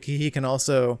command, but he can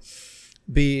also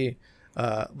be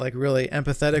like really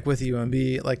empathetic with you, and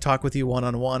be like talk with you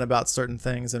one-on-one about certain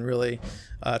things, and really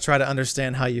try to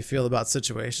understand how you feel about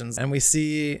situations. And we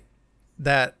see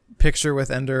that picture with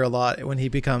Ender a lot when he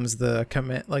becomes the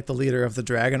leader of the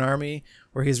dragon army,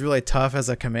 where he's really tough as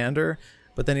a commander,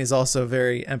 but then he's also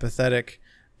very empathetic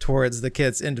towards the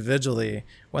kids individually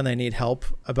when they need help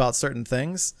about certain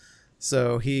things.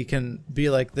 So he can be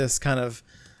like this kind of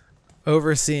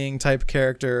overseeing type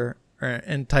character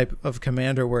and type of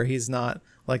commander, where he's not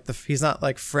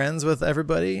like friends with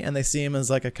everybody and they see him as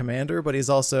like a commander, but he's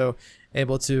also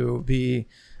able to be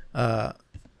I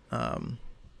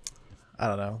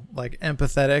don't know, like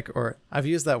empathetic, or I've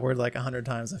used that word like 100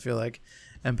 times, I feel like,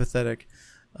 empathetic,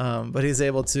 but he's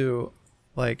able to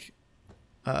like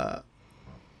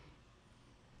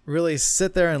really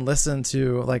sit there and listen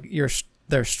to like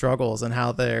their struggles, and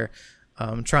how they're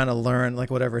trying to learn like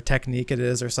whatever technique it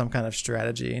is or some kind of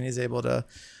strategy, and he's able to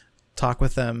talk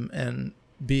with them and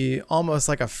be almost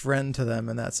like a friend to them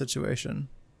in that situation.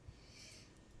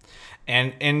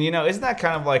 And isn't that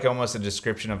kind of like almost a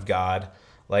description of God?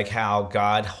 Like how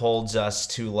God holds us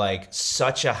to like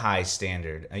such a high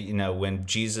standard. When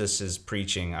Jesus is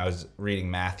preaching, I was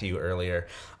reading Matthew earlier,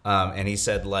 and he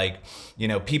said like,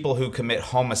 people who commit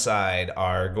homicide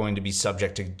are going to be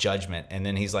subject to judgment. And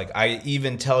then he's like, I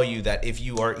even tell you that if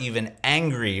you are even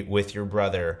angry with your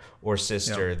brother or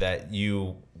sister, that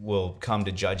you will come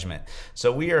to judgment.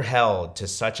 So we are held to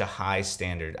such a high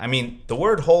standard. I mean, the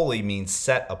word holy means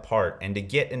set apart, and to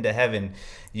get into heaven,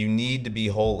 you need to be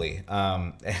holy.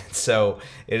 And so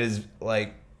it is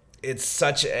like, it's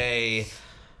such a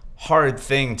hard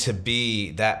thing to be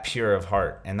that pure of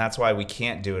heart. And that's why we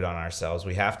can't do it on ourselves.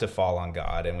 We have to fall on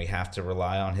God, and we have to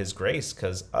rely on his grace,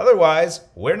 because otherwise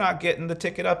we're not getting the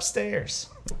ticket upstairs.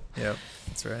 Yep,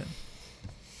 that's right.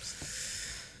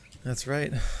 That's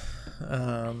right.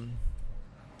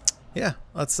 Yeah,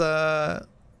 let's I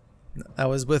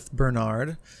was with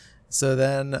Bernard. So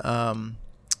then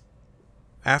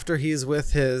after he's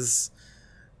with his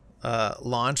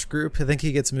launch group, I think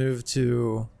he gets moved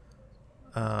to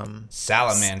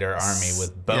Salamander Army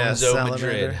with Bonzo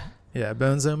Madrid. Yeah,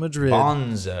 Bonzo Madrid.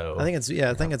 Bonzo. I think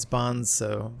it's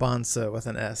Bonzo. Bonzo with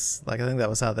an S. Like, I think that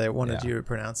was how they wanted you to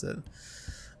pronounce it.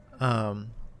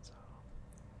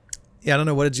 Yeah, I don't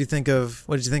know. What did you think of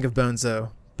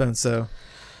Bonzo? Bonzo.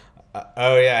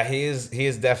 Oh yeah, he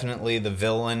is definitely the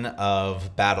villain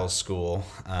of Battle School.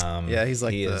 Yeah, he's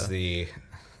like he is the.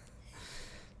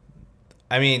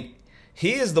 I mean,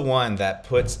 he is the one that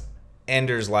puts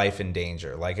Ender's life in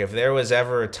danger. Like, if there was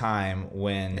ever a time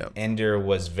when Ender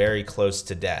was very close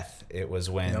to death, it was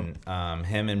when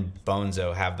him and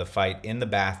Bonzo have the fight in the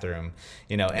bathroom.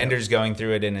 Ender's going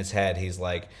through it in his head. He's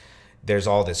like, there's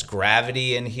all this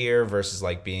gravity in here versus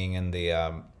like being in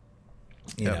the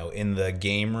in the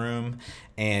game room,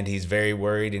 and he's very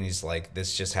worried, and he's like,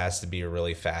 this just has to be a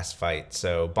really fast fight.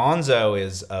 So Bonzo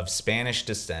is of Spanish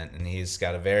descent, and he's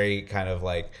got a very kind of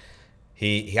like,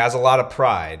 he has a lot of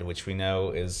pride, which we know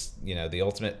is the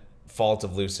ultimate fault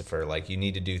of Lucifer. Like, you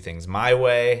need to do things my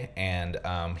way, and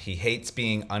he hates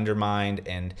being undermined,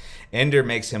 and Ender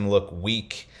makes him look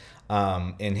weak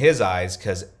in his eyes,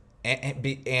 because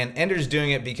and Ender's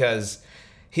doing it because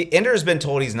Ender's been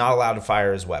told he's not allowed to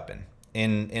fire his weapon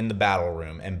in the battle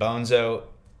room, and Bonzo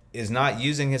is not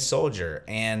using his soldier,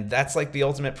 and that's like the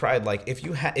ultimate pride. Like,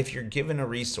 if you're given a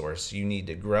resource, you need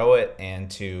to grow it and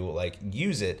to like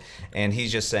use it, and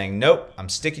he's just saying, nope, I'm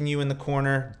sticking you in the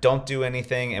corner, don't do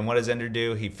anything. And what does Ender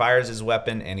do? He fires his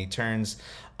weapon, and he turns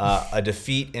a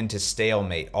defeat into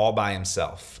stalemate all by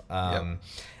himself.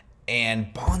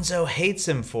 And Bonzo hates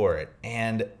him for it.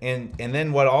 And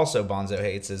then what also Bonzo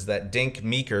hates is that Dink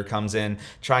Meeker comes in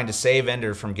trying to save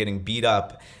Ender from getting beat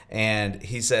up. And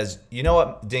he says,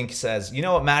 Dink says, you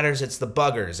know what matters? It's the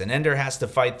buggers. And Ender has to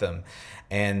fight them.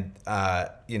 And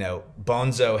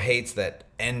Bonzo hates that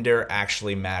Ender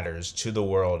actually matters to the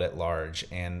world at large,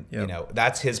 and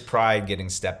that's his pride getting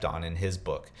stepped on in his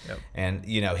book. And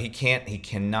he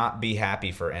cannot be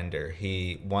happy for Ender.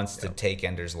 He wants to take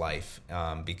Ender's life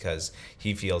because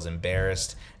he feels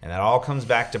embarrassed, and that all comes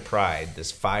back to pride,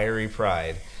 this fiery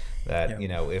pride that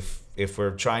if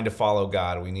we're trying to follow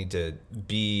God, we need to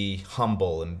be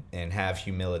humble and have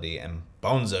humility, and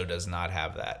Bonzo does not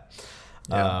have that.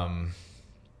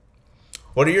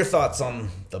 What are your thoughts on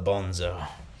the Bonzo?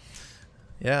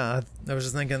 Yeah, I was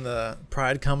just thinking the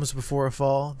pride comes before a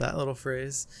fall, that little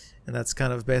phrase. And that's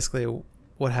kind of basically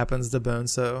what happens to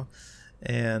Bonzo.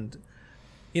 And,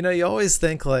 you always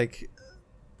think, like,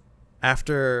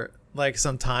 after, like,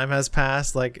 some time has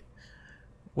passed, like,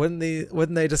 wouldn't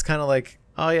they just kind of like,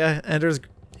 oh, yeah,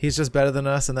 he's just better than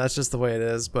us, and that's just the way it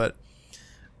is. But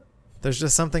there's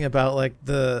just something about, like,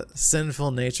 the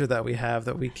sinful nature that we have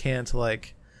that we can't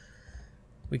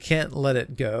let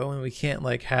it go, and we can't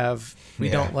we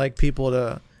don't like people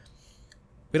to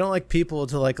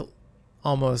like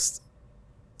almost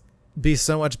be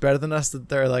so much better than us that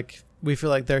they're like, we feel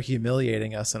like they're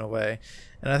humiliating us in a way.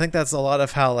 And I think that's a lot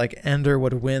of how like Ender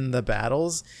would win the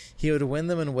battles. He would win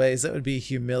them in ways that would be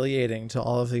humiliating to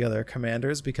all of the other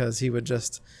commanders, because he would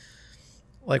just,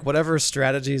 like, whatever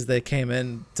strategies they came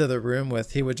into the room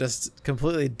with, he would just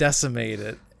completely decimate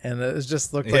it, and it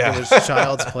just looked like it was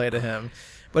child's play to him.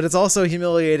 But it's also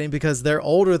humiliating because they're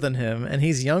older than him and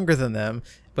he's younger than them,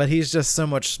 but he's just so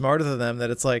much smarter than them that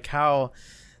it's like how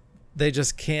they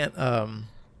just can't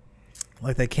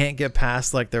they can't get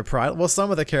past like their pride. Well,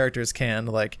 some of the characters can,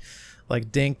 like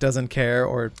Dink doesn't care,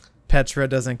 or Petra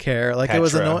doesn't care. Like, it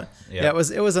was annoying. Yep. Yeah,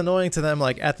 it was annoying to them,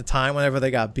 like, at the time whenever they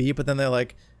got beat, but then they're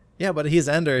like, yeah, but he's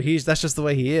Ender. That's just the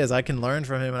way he is. I can learn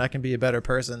from him, and I can be a better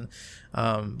person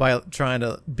by trying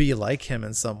to be like him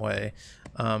in some way.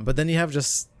 But then you have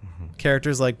just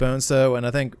characters like Bonzo, and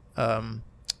I think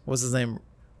what's his name,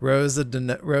 Rose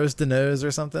the Nose or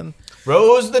something.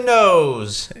 Rose the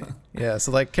Nose. Yeah,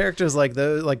 so like characters like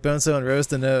those, like Bonzo and Rose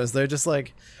the Nose, they're just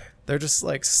like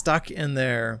stuck in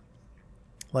their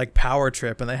like power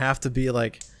trip, and they have to be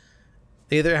like,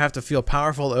 they either have to feel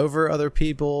powerful over other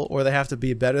people, or they have to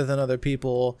be better than other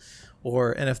people,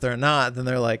 and if they're not, then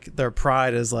they're like, their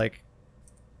pride is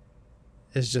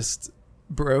just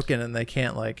broken, and they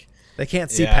can't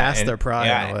see past their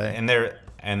pride in a way.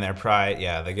 And their pride,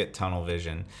 they get tunnel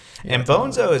vision. And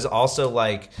Bonzo is also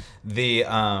like the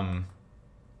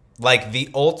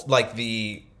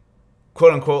the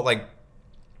quote unquote, like,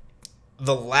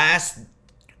 the last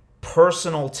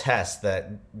personal test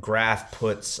that Graf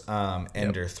puts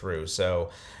Ender through. So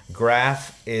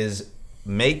Graf is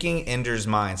making Ender's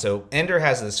mind. So Ender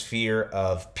has this fear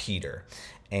of Peter,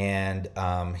 and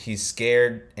he's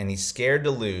scared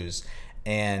to lose.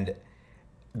 And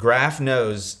Graf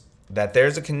knows that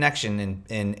there's a connection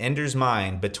in Ender's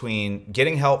mind between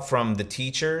getting help from the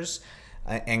teachers,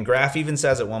 and Graf even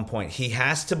says at one point he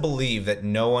has to believe that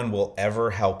no one will ever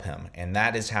help him, and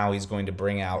that is how he's going to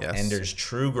bring out Ender's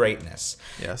true greatness.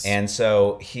 Yes. And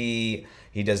so he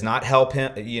does not help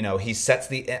him. He sets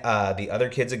the other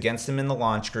kids against him in the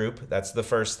launch group. That's the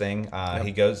first thing.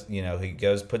 He goes,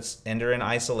 puts Ender in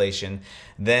isolation.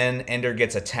 Then Ender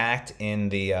gets attacked in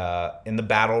the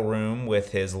battle room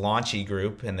with his launchy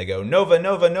group, and they go Nova,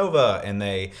 Nova, Nova, and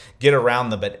they get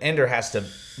around them. But Ender has to,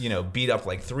 beat up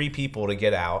like 3 people to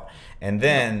get out. And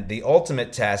then the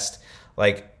ultimate test,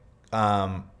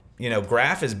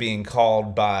 Graf is being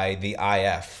called by the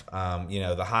IF,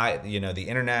 the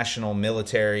international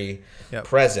military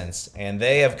presence, and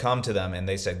they have come to them and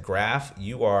they said, Graf,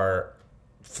 you are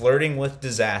flirting with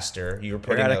disaster. You're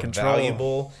putting a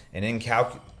valuable and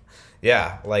incalculable.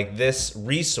 Yeah, like this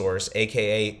resource,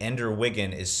 aka Ender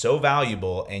Wiggin, is so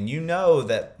valuable, and you know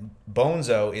that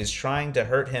Bonzo is trying to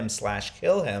hurt him /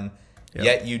 kill him.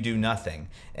 Yet you do nothing.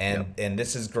 And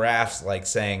this is Graf's like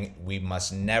saying, we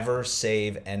must never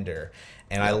save Ender.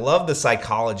 And I love the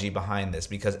psychology behind this,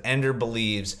 because Ender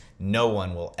believes no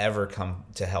one will ever come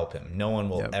to help him. No one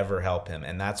will ever help him.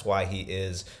 And that's why he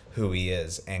is who he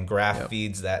is. And Graf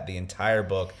feeds that the entire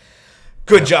book.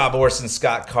 Good job, Orson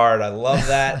Scott Card. I love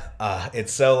that.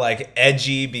 It's so like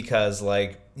edgy, because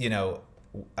I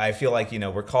feel like,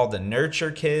 we're called to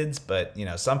nurture kids, but,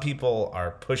 some people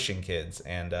are pushing kids.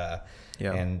 And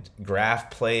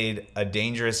Graf played a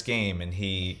dangerous game, and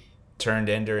he turned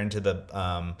Ender into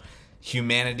the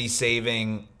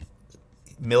humanity-saving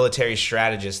military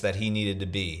strategist that he needed to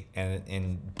be.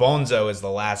 And Bonzo is the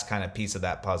last kind of piece of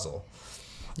that puzzle.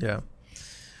 Yeah.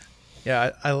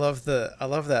 Yeah, I love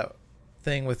that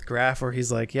thing with Graf where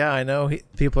he's like, yeah, I know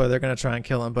they're going to try and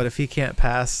kill him, but if he can't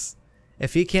pass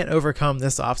if he can't overcome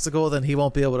this obstacle, then he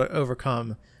won't be able to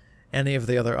overcome any of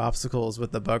the other obstacles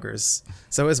with the buggers.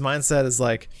 So his mindset is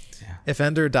like, if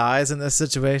Ender dies in this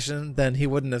situation, then he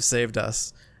wouldn't have saved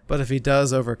us. But if he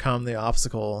does overcome the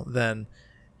obstacle, then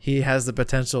he has the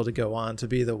potential to go on to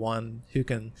be the one who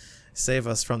can save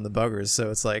us from the buggers.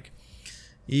 So it's like,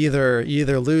 you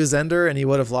either lose Ender and he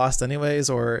would have lost anyways,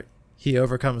 or he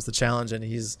overcomes the challenge and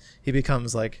he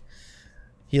becomes like,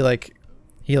 he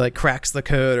cracks the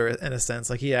code, or in a sense,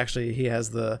 like he has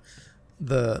the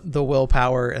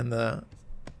willpower and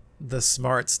the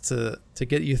smarts to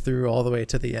get you through all the way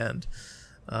to the end.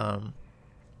 And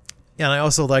I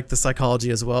also like the psychology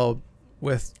as well,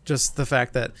 with just the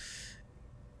fact that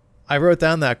I wrote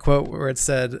down that quote where it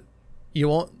said,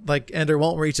 Ender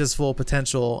won't reach his full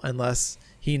potential unless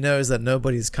he knows that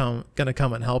nobody's gonna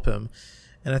come and help him.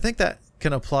 And I think that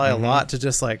can apply a lot to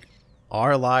just like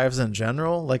our lives in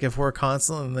general. Like if we're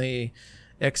constantly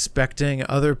expecting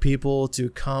other people to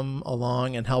come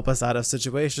along and help us out of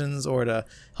situations or to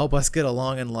help us get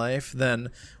along in life, then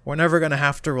we're never going to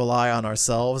have to rely on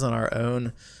ourselves and our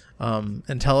own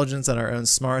intelligence and our own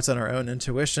smarts and our own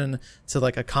intuition to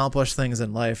like accomplish things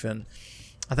in life. And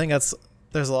I think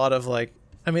there's a lot of like,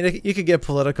 I mean, you could get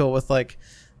political with like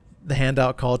the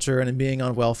handout culture and being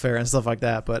on welfare and stuff like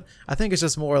that, but I think it's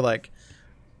just more like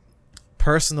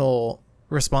personal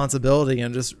responsibility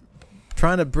and just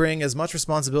trying to bring as much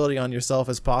responsibility on yourself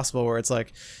as possible, where it's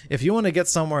like, if you want to get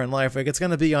somewhere in life, like it's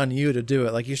going to be on you to do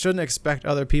it. Like you shouldn't expect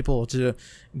other people to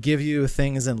give you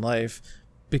things in life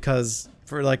because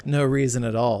for like no reason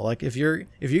at all. Like if you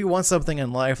want something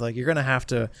in life, like you're going to have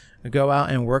to go out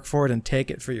and work for it and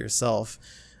take it for yourself,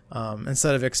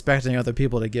 instead of expecting other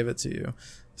people to give it to you.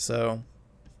 So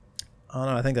I don't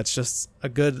know. I think that's just a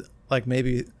good, like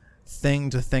maybe thing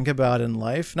to think about in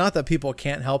life. Not that people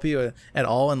can't help you at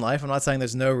all in life. I'm not saying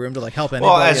there's no room to like help anybody.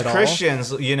 Well, as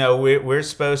Christians, you know, we're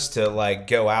supposed to like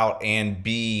go out and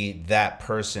be that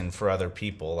person for other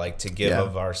people, like to give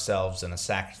of ourselves in a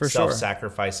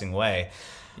self-sacrificing way.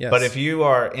 Yes. But if you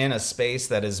are in a space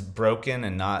that is broken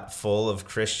and not full of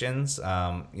Christians,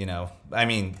 you know, I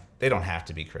mean, they don't have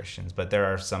to be Christians, but there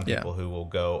are some people who will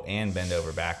go and bend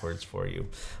over backwards for you.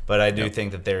 But I do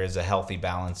think that there is a healthy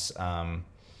balance.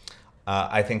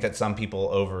 I think that some people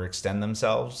overextend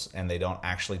themselves and they don't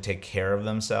actually take care of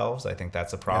themselves. I think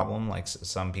that's a problem. Like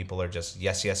some people are just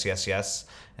yes,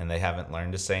 and they haven't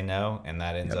learned to say no, and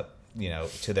that ends up, you know,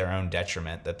 to their own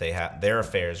detriment, that they have their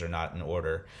affairs are not in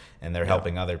order and they're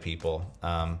helping other people.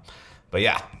 But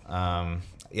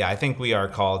I think we are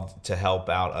called to help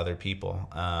out other people.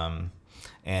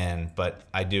 But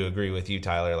I do agree with you,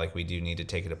 Tyler. Like we do need to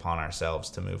take it upon ourselves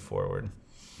to move forward.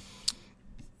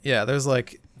 Yeah, there's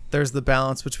the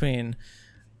balance between,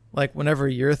 like, whenever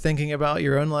you're thinking about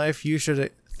your own life, you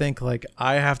should think like,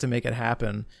 I have to make it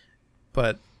happen.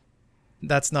 But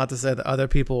that's not to say that other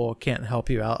people can't help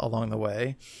you out along the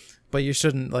way. But you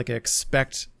shouldn't like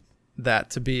expect that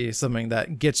to be something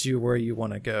that gets you where you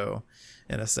want to go,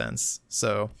 in a sense.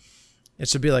 So it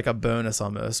should be like a bonus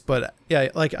almost. But yeah,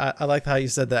 like I like how you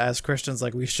said that as Christians,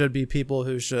 like we should be people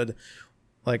who should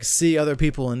like see other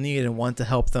people in need and want to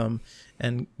help them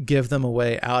and give them a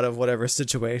way out of whatever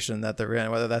situation that they're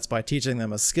in, whether that's by teaching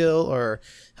them a skill or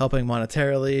helping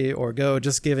monetarily, or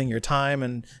just giving your time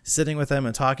and sitting with them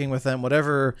and talking with them,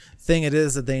 whatever thing it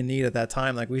is that they need at that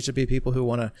time. Like we should be people who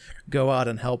want to go out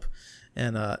and help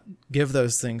and give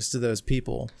those things to those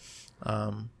people.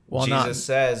 Jesus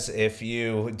says, if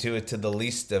you do it to the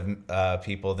least of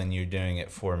people, then you're doing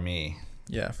it for me.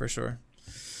 Yeah, for sure.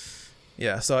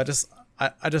 Yeah, so I just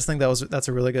think that's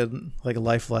a really good like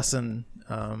life lesson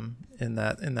in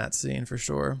that scene for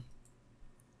sure.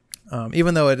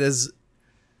 Even though it is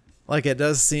like, it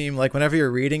does seem like whenever you're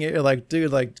reading it, you're like,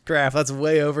 dude, like Graf, that's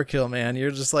way overkill, man.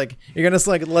 You're just like, you're gonna just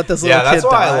like let this little kid die. Yeah, that's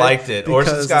why I liked it.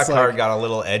 Orson Scott Card got a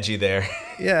little edgy there.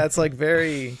 Yeah, it's like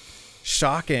very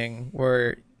shocking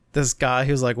where this guy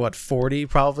who's like, what, 40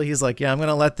 probably, he's like, yeah, I'm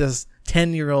gonna let this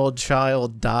 10-year-old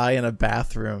child die in a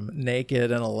bathroom naked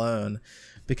and alone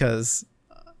because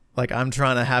like I'm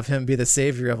trying to have him be the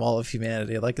savior of all of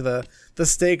humanity. Like the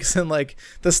stakes and like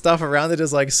the stuff around it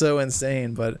is like so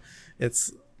insane, but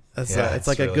it's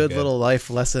like really a good little life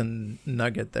lesson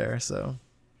nugget there. So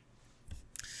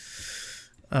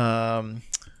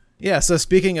so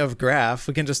speaking of Graf,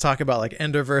 we can just talk about like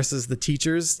Ender versus the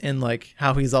teachers and like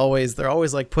how they're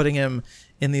always like putting him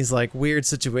in these like weird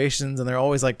situations and they're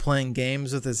always like playing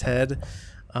games with his head.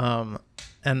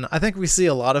 And I think we see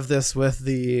a lot of this with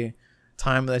the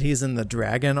time that he's in the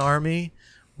Dragon Army,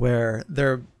 where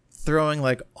they're throwing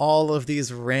like all of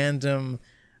these random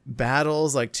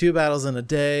battles, like 2 battles in a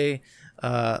day,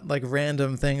 like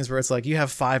random things where it's like you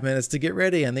have 5 minutes to get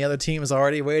ready and the other team is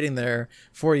already waiting there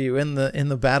for you in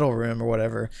the battle room or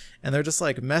whatever, and they're just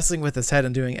like messing with his head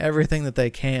and doing everything that they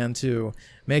can to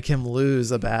make him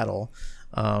lose a battle.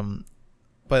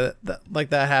 But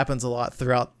that happens a lot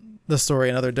throughout the story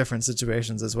in other different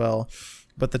situations as well.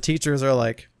 But the teachers are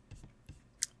like,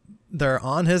 they're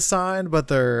on his side, but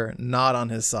they're not on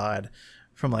his side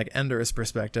from like Ender's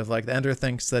perspective. Like Ender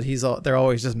thinks that they're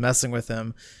always just messing with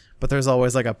him, but there's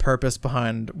always like a purpose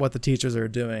behind what the teachers are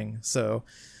doing. So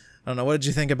I don't know. What did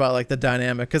you think about like the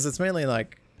dynamic? Because it's mainly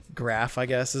like Graf, I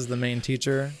guess, is the main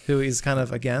teacher who he's kind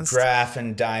of against. Graf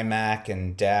and Dymac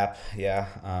and Dap, yeah.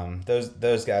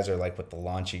 Those guys are like with the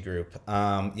Launchy group.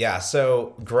 Yeah,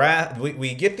 so Graf,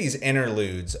 we get these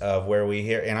interludes of where we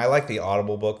hear, and I like the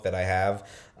Audible book that I have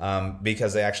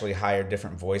because they actually hired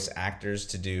different voice actors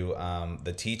to do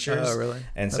the teachers. Oh, really?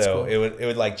 And That's so cool. it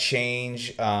would like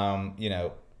change,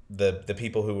 the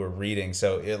people who were reading,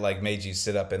 so it like made you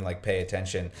sit up and like pay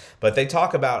attention. But they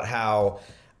talk about how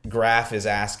Graf is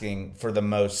asking for the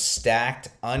most stacked,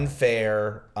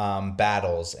 unfair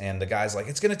battles, and the guy's like,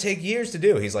 it's gonna take years to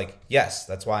do. He's like, yes,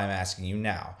 that's why I'm asking you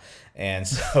now. And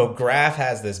so Graf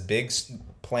has this big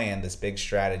plan, this big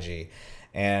strategy,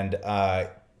 and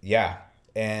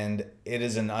and it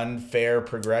is an unfair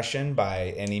progression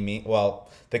by any means. Well,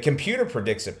 the computer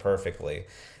predicts it perfectly.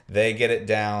 They get it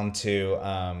down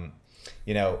to,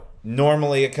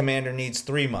 normally a commander needs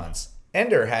 3 months.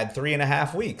 Ender had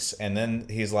 3.5 weeks. And then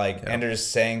he's like, yep. Ender's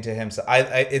saying to himself,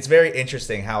 it's very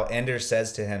interesting how Ender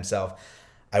says to himself,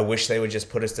 I wish they would just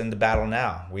put us into battle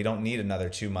now. We don't need another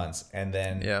 2 months. And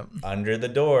then under the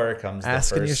door comes the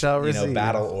first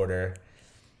battle order.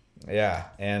 Yeah.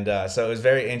 And so it was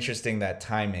very interesting, that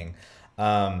timing.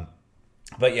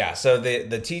 But yeah, so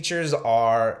the teachers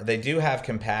they do have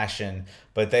compassion,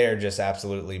 but they are just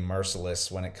absolutely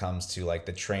merciless when it comes to like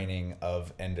the training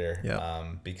of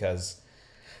Ender. Because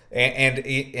and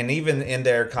even in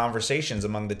their conversations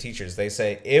among the teachers, they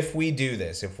say, if we do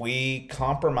this, if we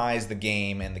compromise the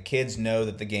game and the kids know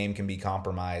that the game can be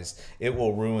compromised, it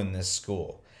will ruin this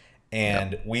school.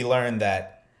 And we learned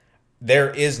that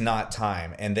there is not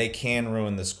time, and they can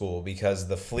ruin the school because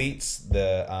the fleets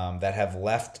that have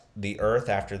left the Earth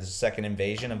after the second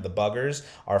invasion of the buggers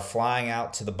are flying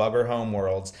out to the bugger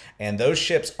homeworlds, and those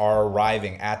ships are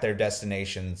arriving at their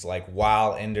destinations like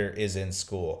while Ender is in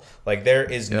school. Like there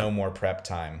is no more prep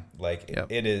time. Like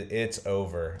it's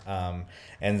over,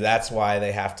 and that's why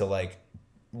they have to like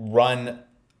run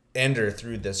Ender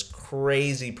through this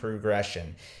crazy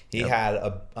progression. He had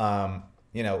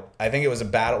I think it was a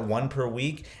battle, 1 per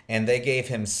week, and they gave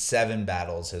him 7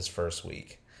 battles his first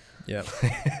week. Yep.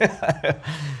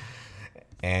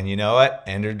 And you know what?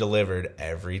 Ender delivered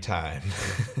every time.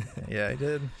 Yeah, he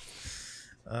did.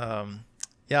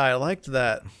 I liked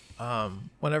that.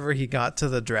 Whenever he got to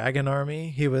the dragon army,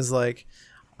 he was like,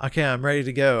 okay, I'm ready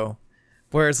to go.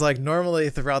 Whereas like normally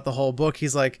throughout the whole book,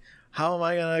 he's like, how am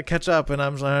I going to catch up? And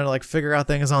I'm trying to like figure out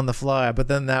things on the fly. But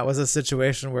then that was a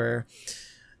situation where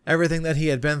everything that he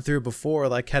had been through before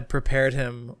like had prepared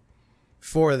him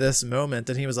for this moment,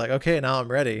 and he was like, okay, now I'm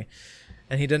ready.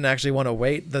 And he didn't actually want to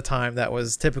wait the time that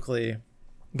was typically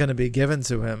going to be given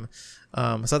to him. So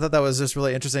I thought that was just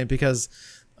really interesting because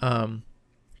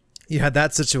you had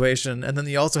that situation, and then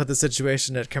you also had the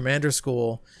situation at commander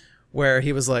school where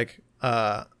he was like,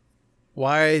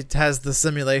 why has the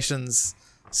simulations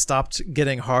stopped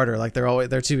getting harder? Like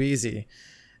they're too easy.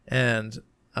 And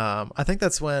I think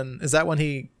that's when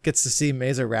he gets to see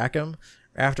Mazer Rackham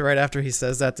right after he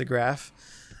says that to Graf.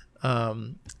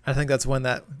 I think that's when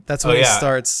he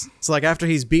starts. So like after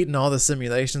he's beaten all the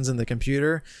simulations in the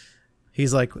computer,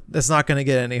 he's like, it's not going to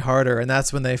get any harder. And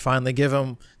that's when they finally give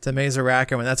him to Mazer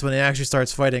Rackham. And that's when he actually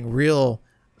starts fighting real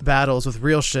battles with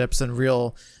real ships and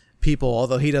real people,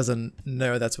 although he doesn't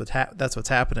know that's what's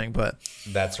happening. But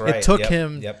that's right. It took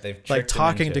him like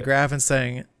talking to Graf and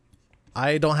saying,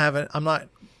 I'm not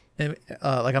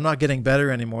getting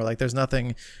better anymore. Like there's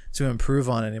nothing to improve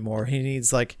on anymore. He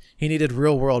needed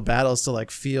real world battles to like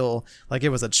feel like it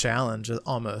was a challenge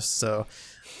almost. So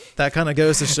that kind of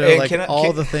goes to show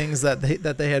the things that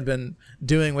they had been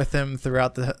doing with him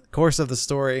throughout the course of the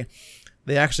story,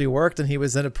 they actually worked, and he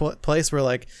was in a place where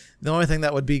like the only thing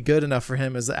that would be good enough for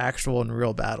him is the actual and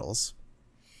real battles.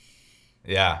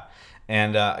 Yeah.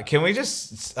 And can we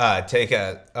just take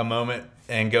a moment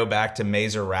and go back to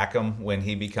Mazer Rackham when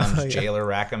he becomes Jailer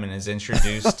Rackham and is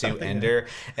introduced to Ender,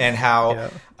 and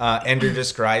how Ender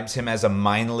describes him as a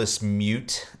mindless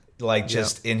mute, like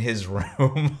just in his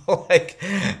room. And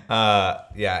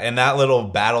that little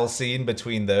battle scene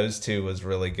between those two was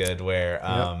really good, where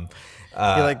He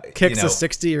like kicks you know, a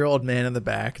 60-year-old man in the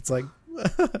back. It's like,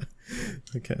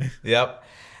 okay. Yep.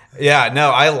 Yeah,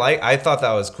 no, I thought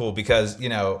that was cool because, you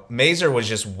know, Mazer was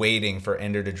just waiting for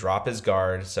Ender to drop his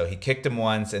guard. So he kicked him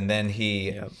once and then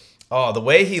Yep. oh, the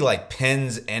way he like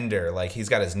pins Ender, like he's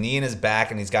got his knee in his back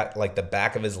and he's got like the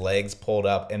back of his legs pulled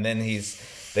up and then he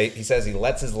says he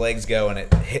lets his legs go and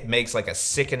it makes like a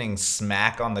sickening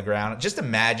smack on the ground. Just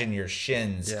imagine your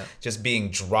shins just being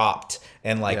dropped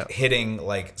and like hitting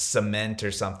like cement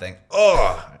or something.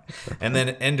 Oh, and then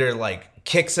Ender like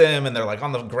kicks him and they're like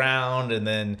on the ground and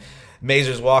then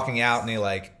Mazer's walking out and he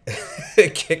like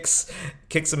kicks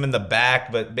him in the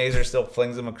back, but Mazer still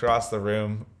flings him across the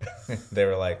room. They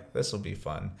were like, this will be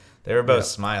fun. They were both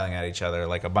smiling at each other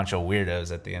like a bunch of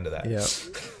weirdos at the end of that. Yeah.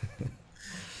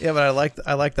 Yeah, but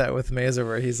I like that with Mazer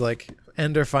where he's like,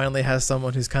 Ender finally has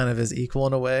someone who's kind of his equal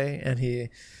in a way, and he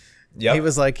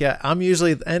was like, yeah,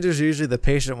 Ender's usually the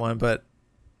patient one, but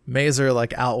Mazer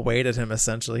like outweighted him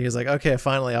essentially. He's like, okay,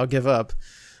 finally, I'll give up.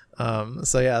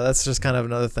 So yeah, that's just kind of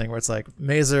another thing where it's like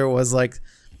Mazer was like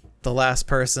the last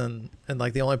person and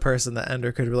like the only person that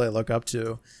Ender could really look up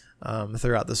to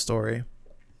throughout the story.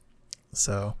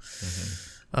 So,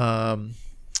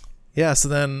 yeah. So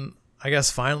then I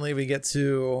guess finally we get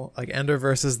to like Ender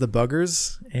versus the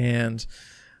Buggers, and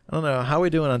I don't know how are we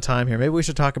doing on time here. Maybe we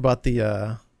should talk about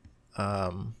the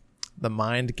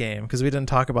mind game because we didn't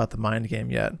talk about the mind game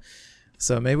yet.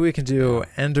 So maybe we can do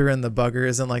Ender and the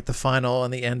Buggers and like the final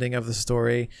and the ending of the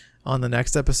story on the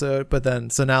next episode. But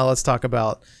then, so now let's talk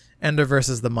about Ender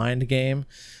versus the mind game,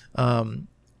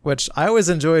 which I always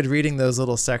enjoyed reading those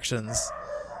little sections.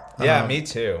 Yeah, me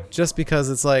too. Just because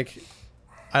it's like,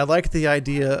 I like the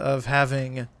idea of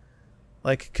having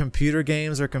like computer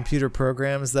games or computer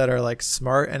programs that are like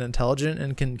smart and intelligent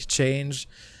and can change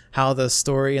how the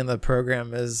story and the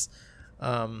program is,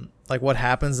 like what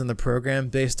happens in the program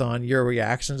based on your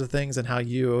reaction to things and how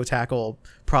you tackle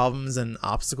problems and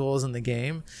obstacles in the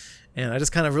game. And I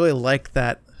just kind of really like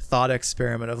that thought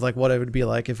experiment of like what it would be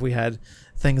like if we had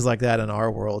things like that in our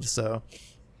world. So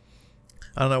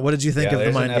I don't know. What did you think of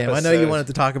the mind game? I know you wanted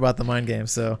to talk about the mind game,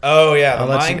 so. Oh yeah, the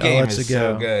mind game is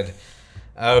so good.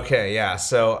 Okay, yeah.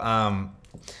 So,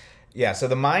 so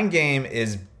the mind game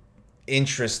is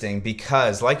interesting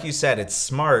because, like you said, it's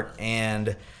smart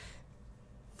and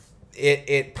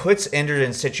it puts Ender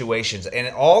in situations,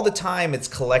 and all the time it's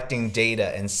collecting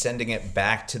data and sending it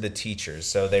back to the teachers.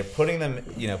 So they're putting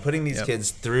these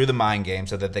kids through the mind game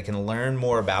so that they can learn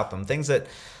more about them, things that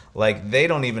like they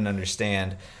don't even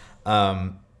understand.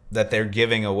 That they're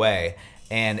giving away.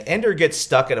 And Ender gets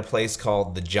stuck at a place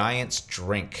called the Giant's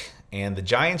Drink. And the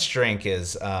Giant's Drink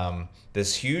is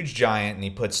this huge giant, and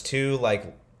he puts two,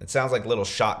 like, it sounds like little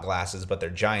shot glasses, but they're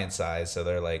giant size, so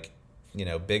they're like, you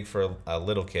know, big for a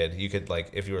little kid. You could, like,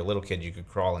 if you were a little kid, you could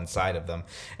crawl inside of them.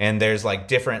 And there's like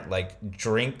different like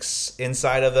drinks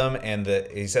inside of them, and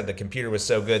he said the computer was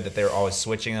so good that they were always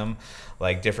switching them,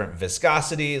 like different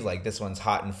viscosities, like this one's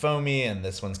hot and foamy and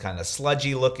this one's kind of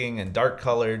sludgy looking and dark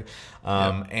colored.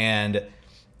 And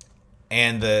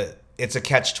it's a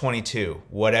catch-22.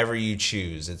 Whatever you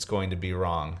choose, it's going to be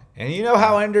wrong. And you know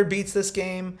how Ender beats this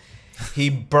game? He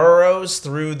burrows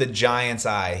through the giant's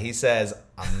eye. He says,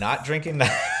 I'm not drinking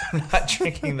that. I'm not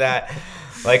drinking that.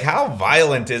 Like, how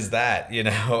violent is that, you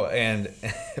know?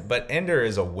 But Ender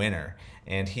is a winner,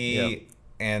 and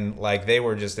and like they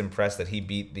were just impressed that he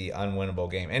beat the unwinnable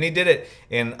game. And he did it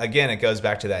again, it goes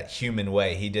back to that human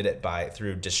way. He did it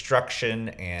through destruction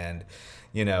and,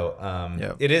 you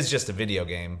know, it is just a video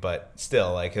game, but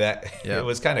still like that, it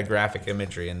was kind of graphic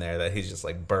imagery in there that he's just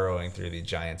like burrowing through the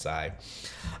giant's eye.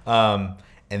 And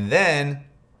then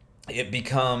it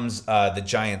becomes the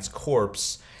giant's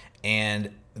corpse,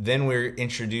 and then we're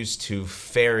introduced to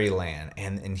Fairyland,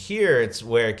 and here it's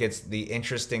where it gets the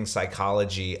interesting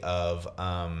psychology of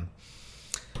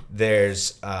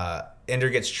Ender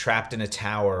gets trapped in a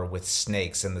tower with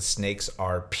snakes, and the snakes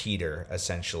are Peter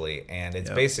essentially, and it's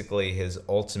basically his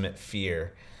ultimate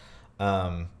fear.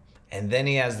 And then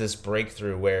he has this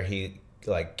breakthrough where he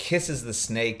like kisses the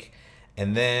snake,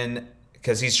 and then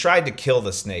because he's tried to kill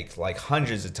the snake like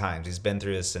hundreds of times. He's been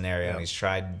through this scenario and he's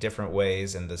tried different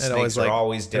ways, and the snakes are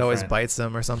always different. It always bites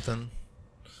him or something.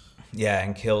 Yeah,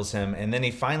 and kills him. And then he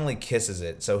finally kisses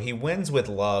it. So he wins with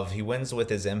love. He wins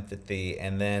with his empathy.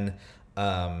 And then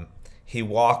he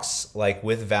walks like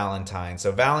with Valentine.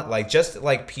 So just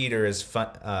like Peter is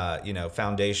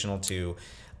foundational to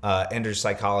Ender's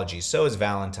psychology, so is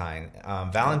Valentine.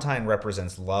 Valentine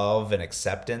represents love and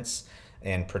acceptance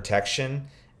and protection.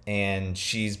 And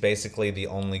she's basically the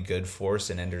only good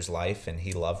force in Ender's life, and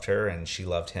he loved her and she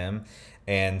loved him.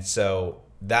 And so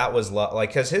that was like,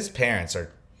 because his parents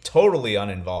are totally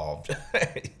uninvolved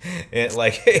in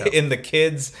the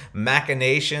kids'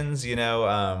 machinations.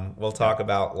 We'll talk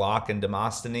about Locke and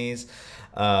Demosthenes.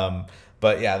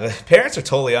 But yeah, the parents are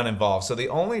totally uninvolved. So the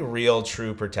only real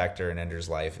true protector in Ender's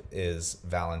life is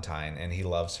Valentine, and he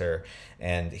loves her.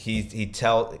 And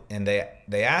they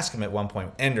ask him at one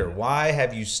point, Ender, why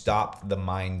have you stopped the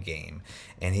mind game?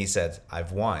 And he says,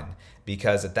 I've won.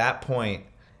 Because at that point,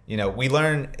 we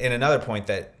learn in another point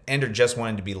that Ender just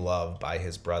wanted to be loved by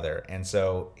his brother. And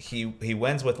so he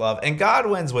wins with love, and God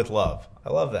wins with love. I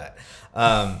love that.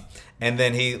 And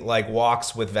then he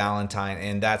walks with Valentine,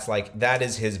 and that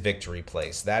is his victory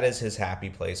place. That is his happy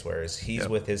place, whereas he's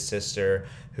with his sister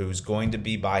who's going to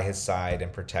be by his side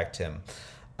and protect him.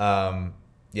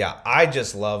 I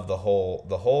just love the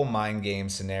whole mind game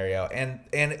scenario, and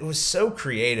it was so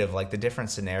creative, the different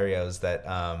scenarios that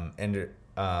Ender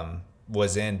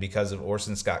was in because of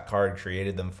Orson Scott Card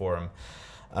created them for him.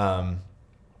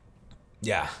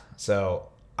 So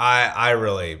I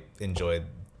really enjoyed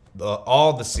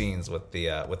all the scenes with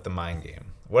the mind game.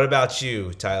 What about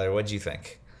you, Tyler? What did you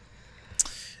think?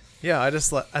 Yeah, I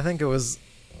think it was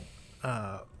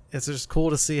it's just cool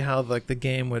to see how the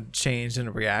game would change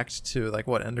and react to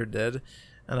what Ender did.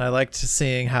 And I liked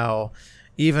seeing how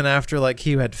even after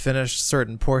he had finished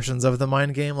certain portions of the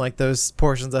mind game, those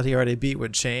portions that he already beat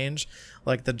would change.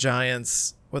 The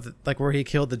giants with where he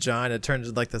killed the giant, it turned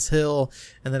into this hill,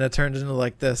 and then it turned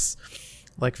into this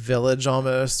village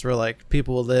almost, where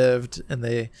people lived, and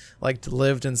they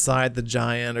lived inside the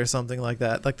giant or something like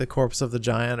that, the corpse of the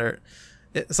giant or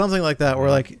something like that,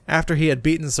 where after he had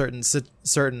beaten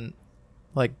certain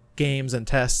games and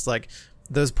tests,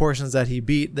 those portions that he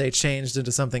beat, they changed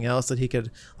into something else that he could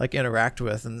interact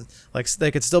with, and they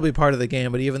could still be part of the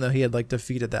game, but even though he had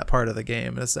defeated that part of the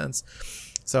game in a sense.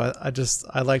 So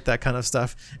I like that kind of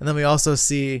stuff. And then we also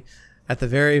see at the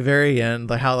very, very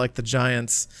end how the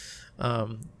giants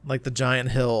the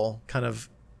giant hill kind of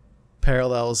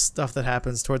parallels stuff that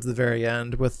happens towards the very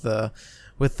end with the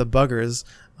buggers.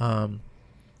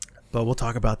 But we'll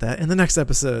talk about that in the next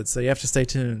episode, so you have to stay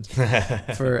tuned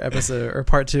for episode or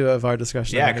part 2 of our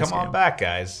discussion. Yeah, come on back,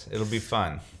 guys. It'll be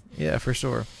fun. Yeah, for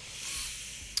sure.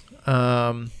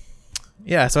 So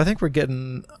I think we're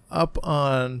getting up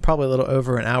on probably a little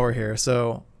over an hour here,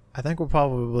 so I think we'll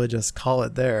probably just call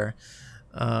it there.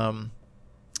 I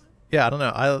don't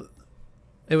know.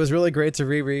 It was really great to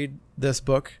reread this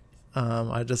book.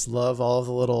 I just love all of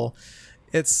the little...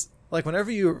 It's whenever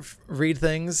you read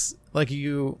things,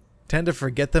 you tend to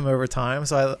forget them over time.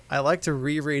 So I like to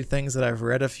reread things that I've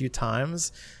read a few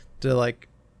times to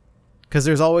because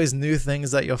there's always new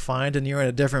things that you'll find, and you're in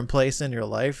a different place in your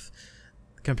life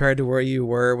compared to where you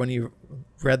were when you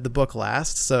read the book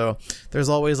last. So there's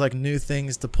always new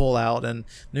things to pull out and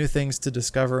new things to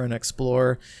discover and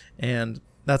explore. And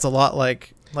that's a lot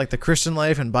like the Christian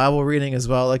life and Bible reading as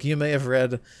well. You may have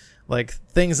read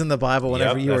things in the Bible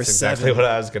whenever you were 7. That's exactly what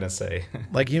I was going to say.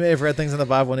 You may have read things in the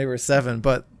Bible when you were 7,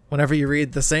 but whenever you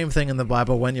read the same thing in the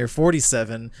Bible when you're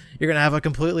 47, you're going to have a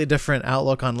completely different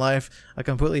outlook on life, a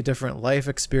completely different life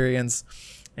experience.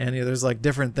 And there's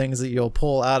different things that you'll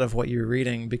pull out of what you're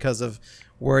reading because of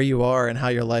where you are and how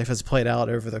your life has played out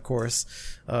over the course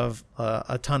of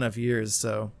a ton of years.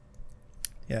 So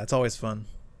yeah, it's always fun.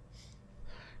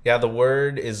 Yeah, the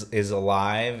word is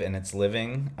alive and it's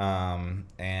living,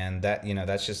 and that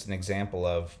that's just an example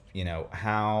of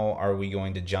how are we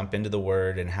going to jump into the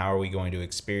word and how are we going to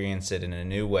experience it in a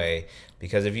new way?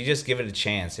 Because if you just give it a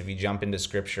chance, if you jump into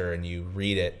Scripture and you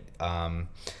read it,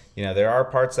 there are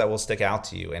parts that will stick out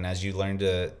to you, and as you learn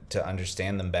to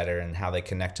understand them better and how they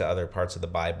connect to other parts of the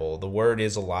Bible, the word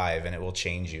is alive and it will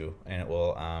change you and it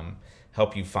will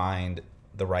help you find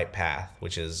the right path,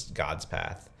 which is God's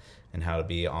path, and how to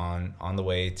be on the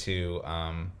way to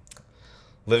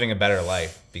living a better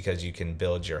life, because you can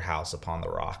build your house upon the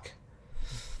rock.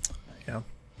 Yeah.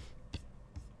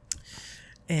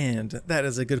 And that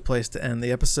is a good place to end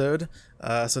the episode.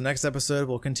 So next episode,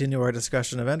 we'll continue our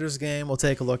discussion of Ender's Game. We'll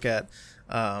take a look at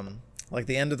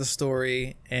the end of the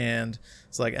story, and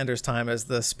it's Ender's time as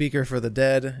the speaker for the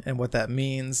dead and what that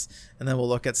means. And then we'll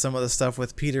look at some of the stuff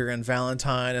with Peter and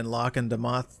Valentine and Locke and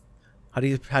how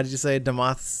did you say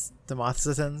Demosthenes?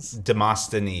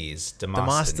 Demosthenes.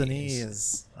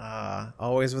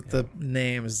 Always with the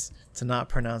names to not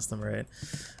pronounce them right.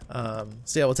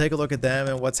 So yeah, we'll take a look at them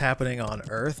and what's happening on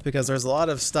Earth, because there's a lot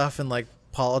of stuff in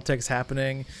politics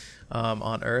happening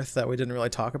on Earth that we didn't really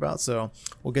talk about. So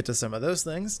we'll get to some of those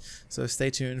things. So stay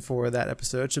tuned for that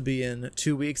episode. It should be in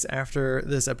 2 weeks after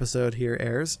this episode here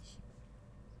airs.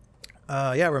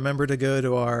 Remember to go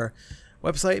to our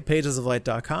website,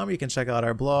 pagesoflight.com. You can check out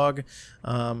our blog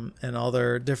and all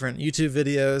their different YouTube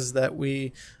videos that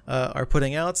we are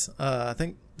putting out. I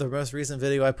think the most recent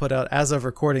video I put out as of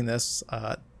recording this,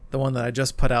 the one that I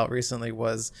just put out recently,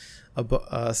 was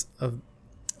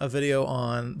a video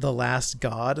on The Last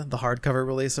God, the hardcover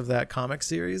release of that comic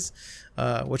series,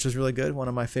 which was really good. One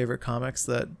of my favorite comics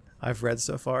that I've read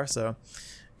so far. So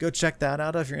go check that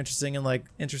out if you're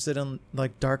interested in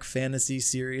dark fantasy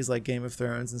series like Game of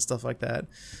Thrones and stuff like that.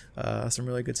 Some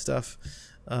really good stuff.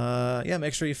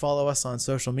 Make sure you follow us on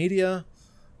social media,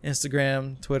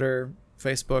 Instagram, Twitter,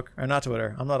 Facebook, or not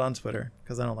Twitter. I'm not on Twitter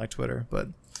because I don't like Twitter, but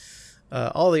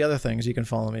all the other things you can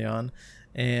follow me on.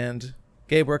 And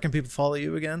Gabe, where can people follow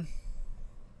you again?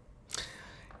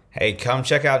 Hey, come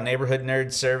check out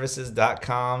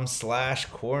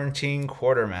neighborhoodnerdservices.com/quarantine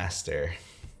quartermaster.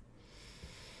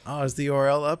 Oh, is the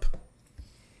URL up?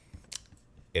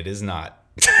 It is not.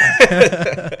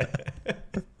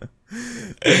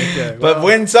 Okay, but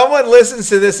when someone listens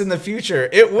to this in the future,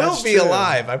 it will be true.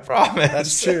 alive. I promise.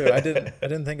 That's true. I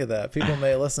didn't think of that. People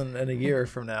may listen in a year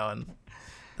from now, and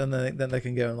then they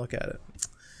can go and look at it.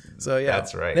 So yeah,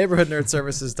 that's right.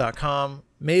 neighborhoodnerdservices.com,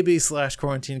 maybe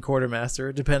 /quarantine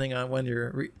quartermaster, depending on when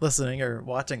you're listening or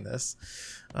watching this.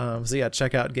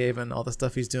 Check out Gabe and all the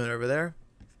stuff he's doing over there.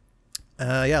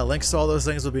 Links to all those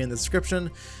things will be in the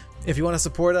description. If you want to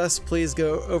support us, please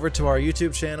go over to our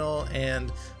YouTube channel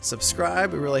and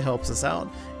subscribe. It really helps us out.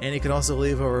 And you can also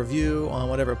leave a review on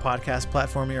whatever podcast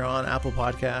platform you're on, Apple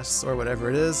Podcasts or whatever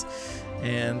it is.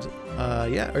 And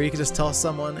or you can just tell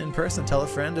someone in person, tell a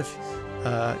friend if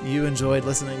you enjoyed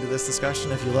listening to this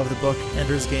discussion. If you love the book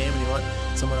Ender's Game and you want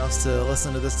someone else to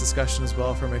listen to this discussion as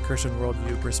well from a Christian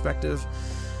worldview perspective.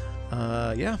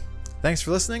 Thanks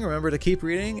for listening. Remember to keep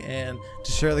reading and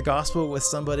to share the gospel with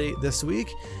somebody this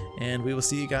week. And we will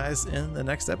see you guys in the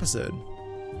next episode.